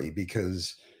scary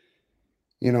because,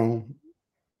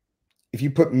 if you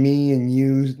put me and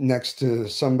you next to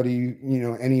somebody,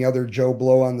 any other Joe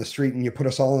Blow on the street, and you put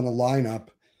us all in a lineup,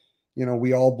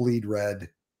 we all bleed red.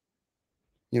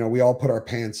 We all put our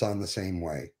pants on the same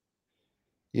way.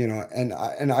 And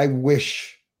I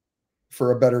wish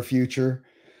for a better future,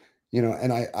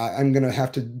 and I'm going to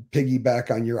have to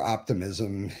piggyback on your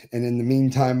optimism. And in the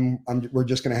meantime, we're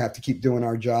just going to have to keep doing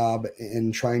our job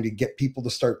and trying to get people to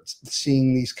start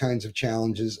seeing these kinds of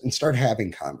challenges and start having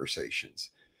conversations.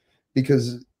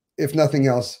 Because if nothing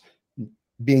else,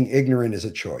 being ignorant is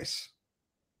a choice.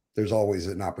 There's always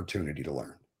an opportunity to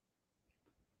learn.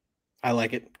 I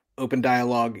like it. Open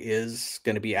dialogue is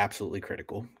going to be absolutely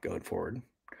critical going forward.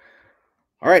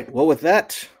 All right. Well, with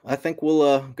that, I think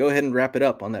we'll go ahead and wrap it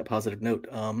up on that positive note.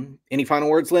 Any final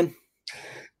words, Len?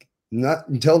 Not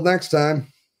until next time.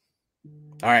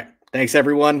 All right. Thanks,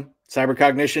 everyone. Cyber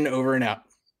Cognition over and out.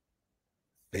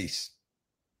 Peace.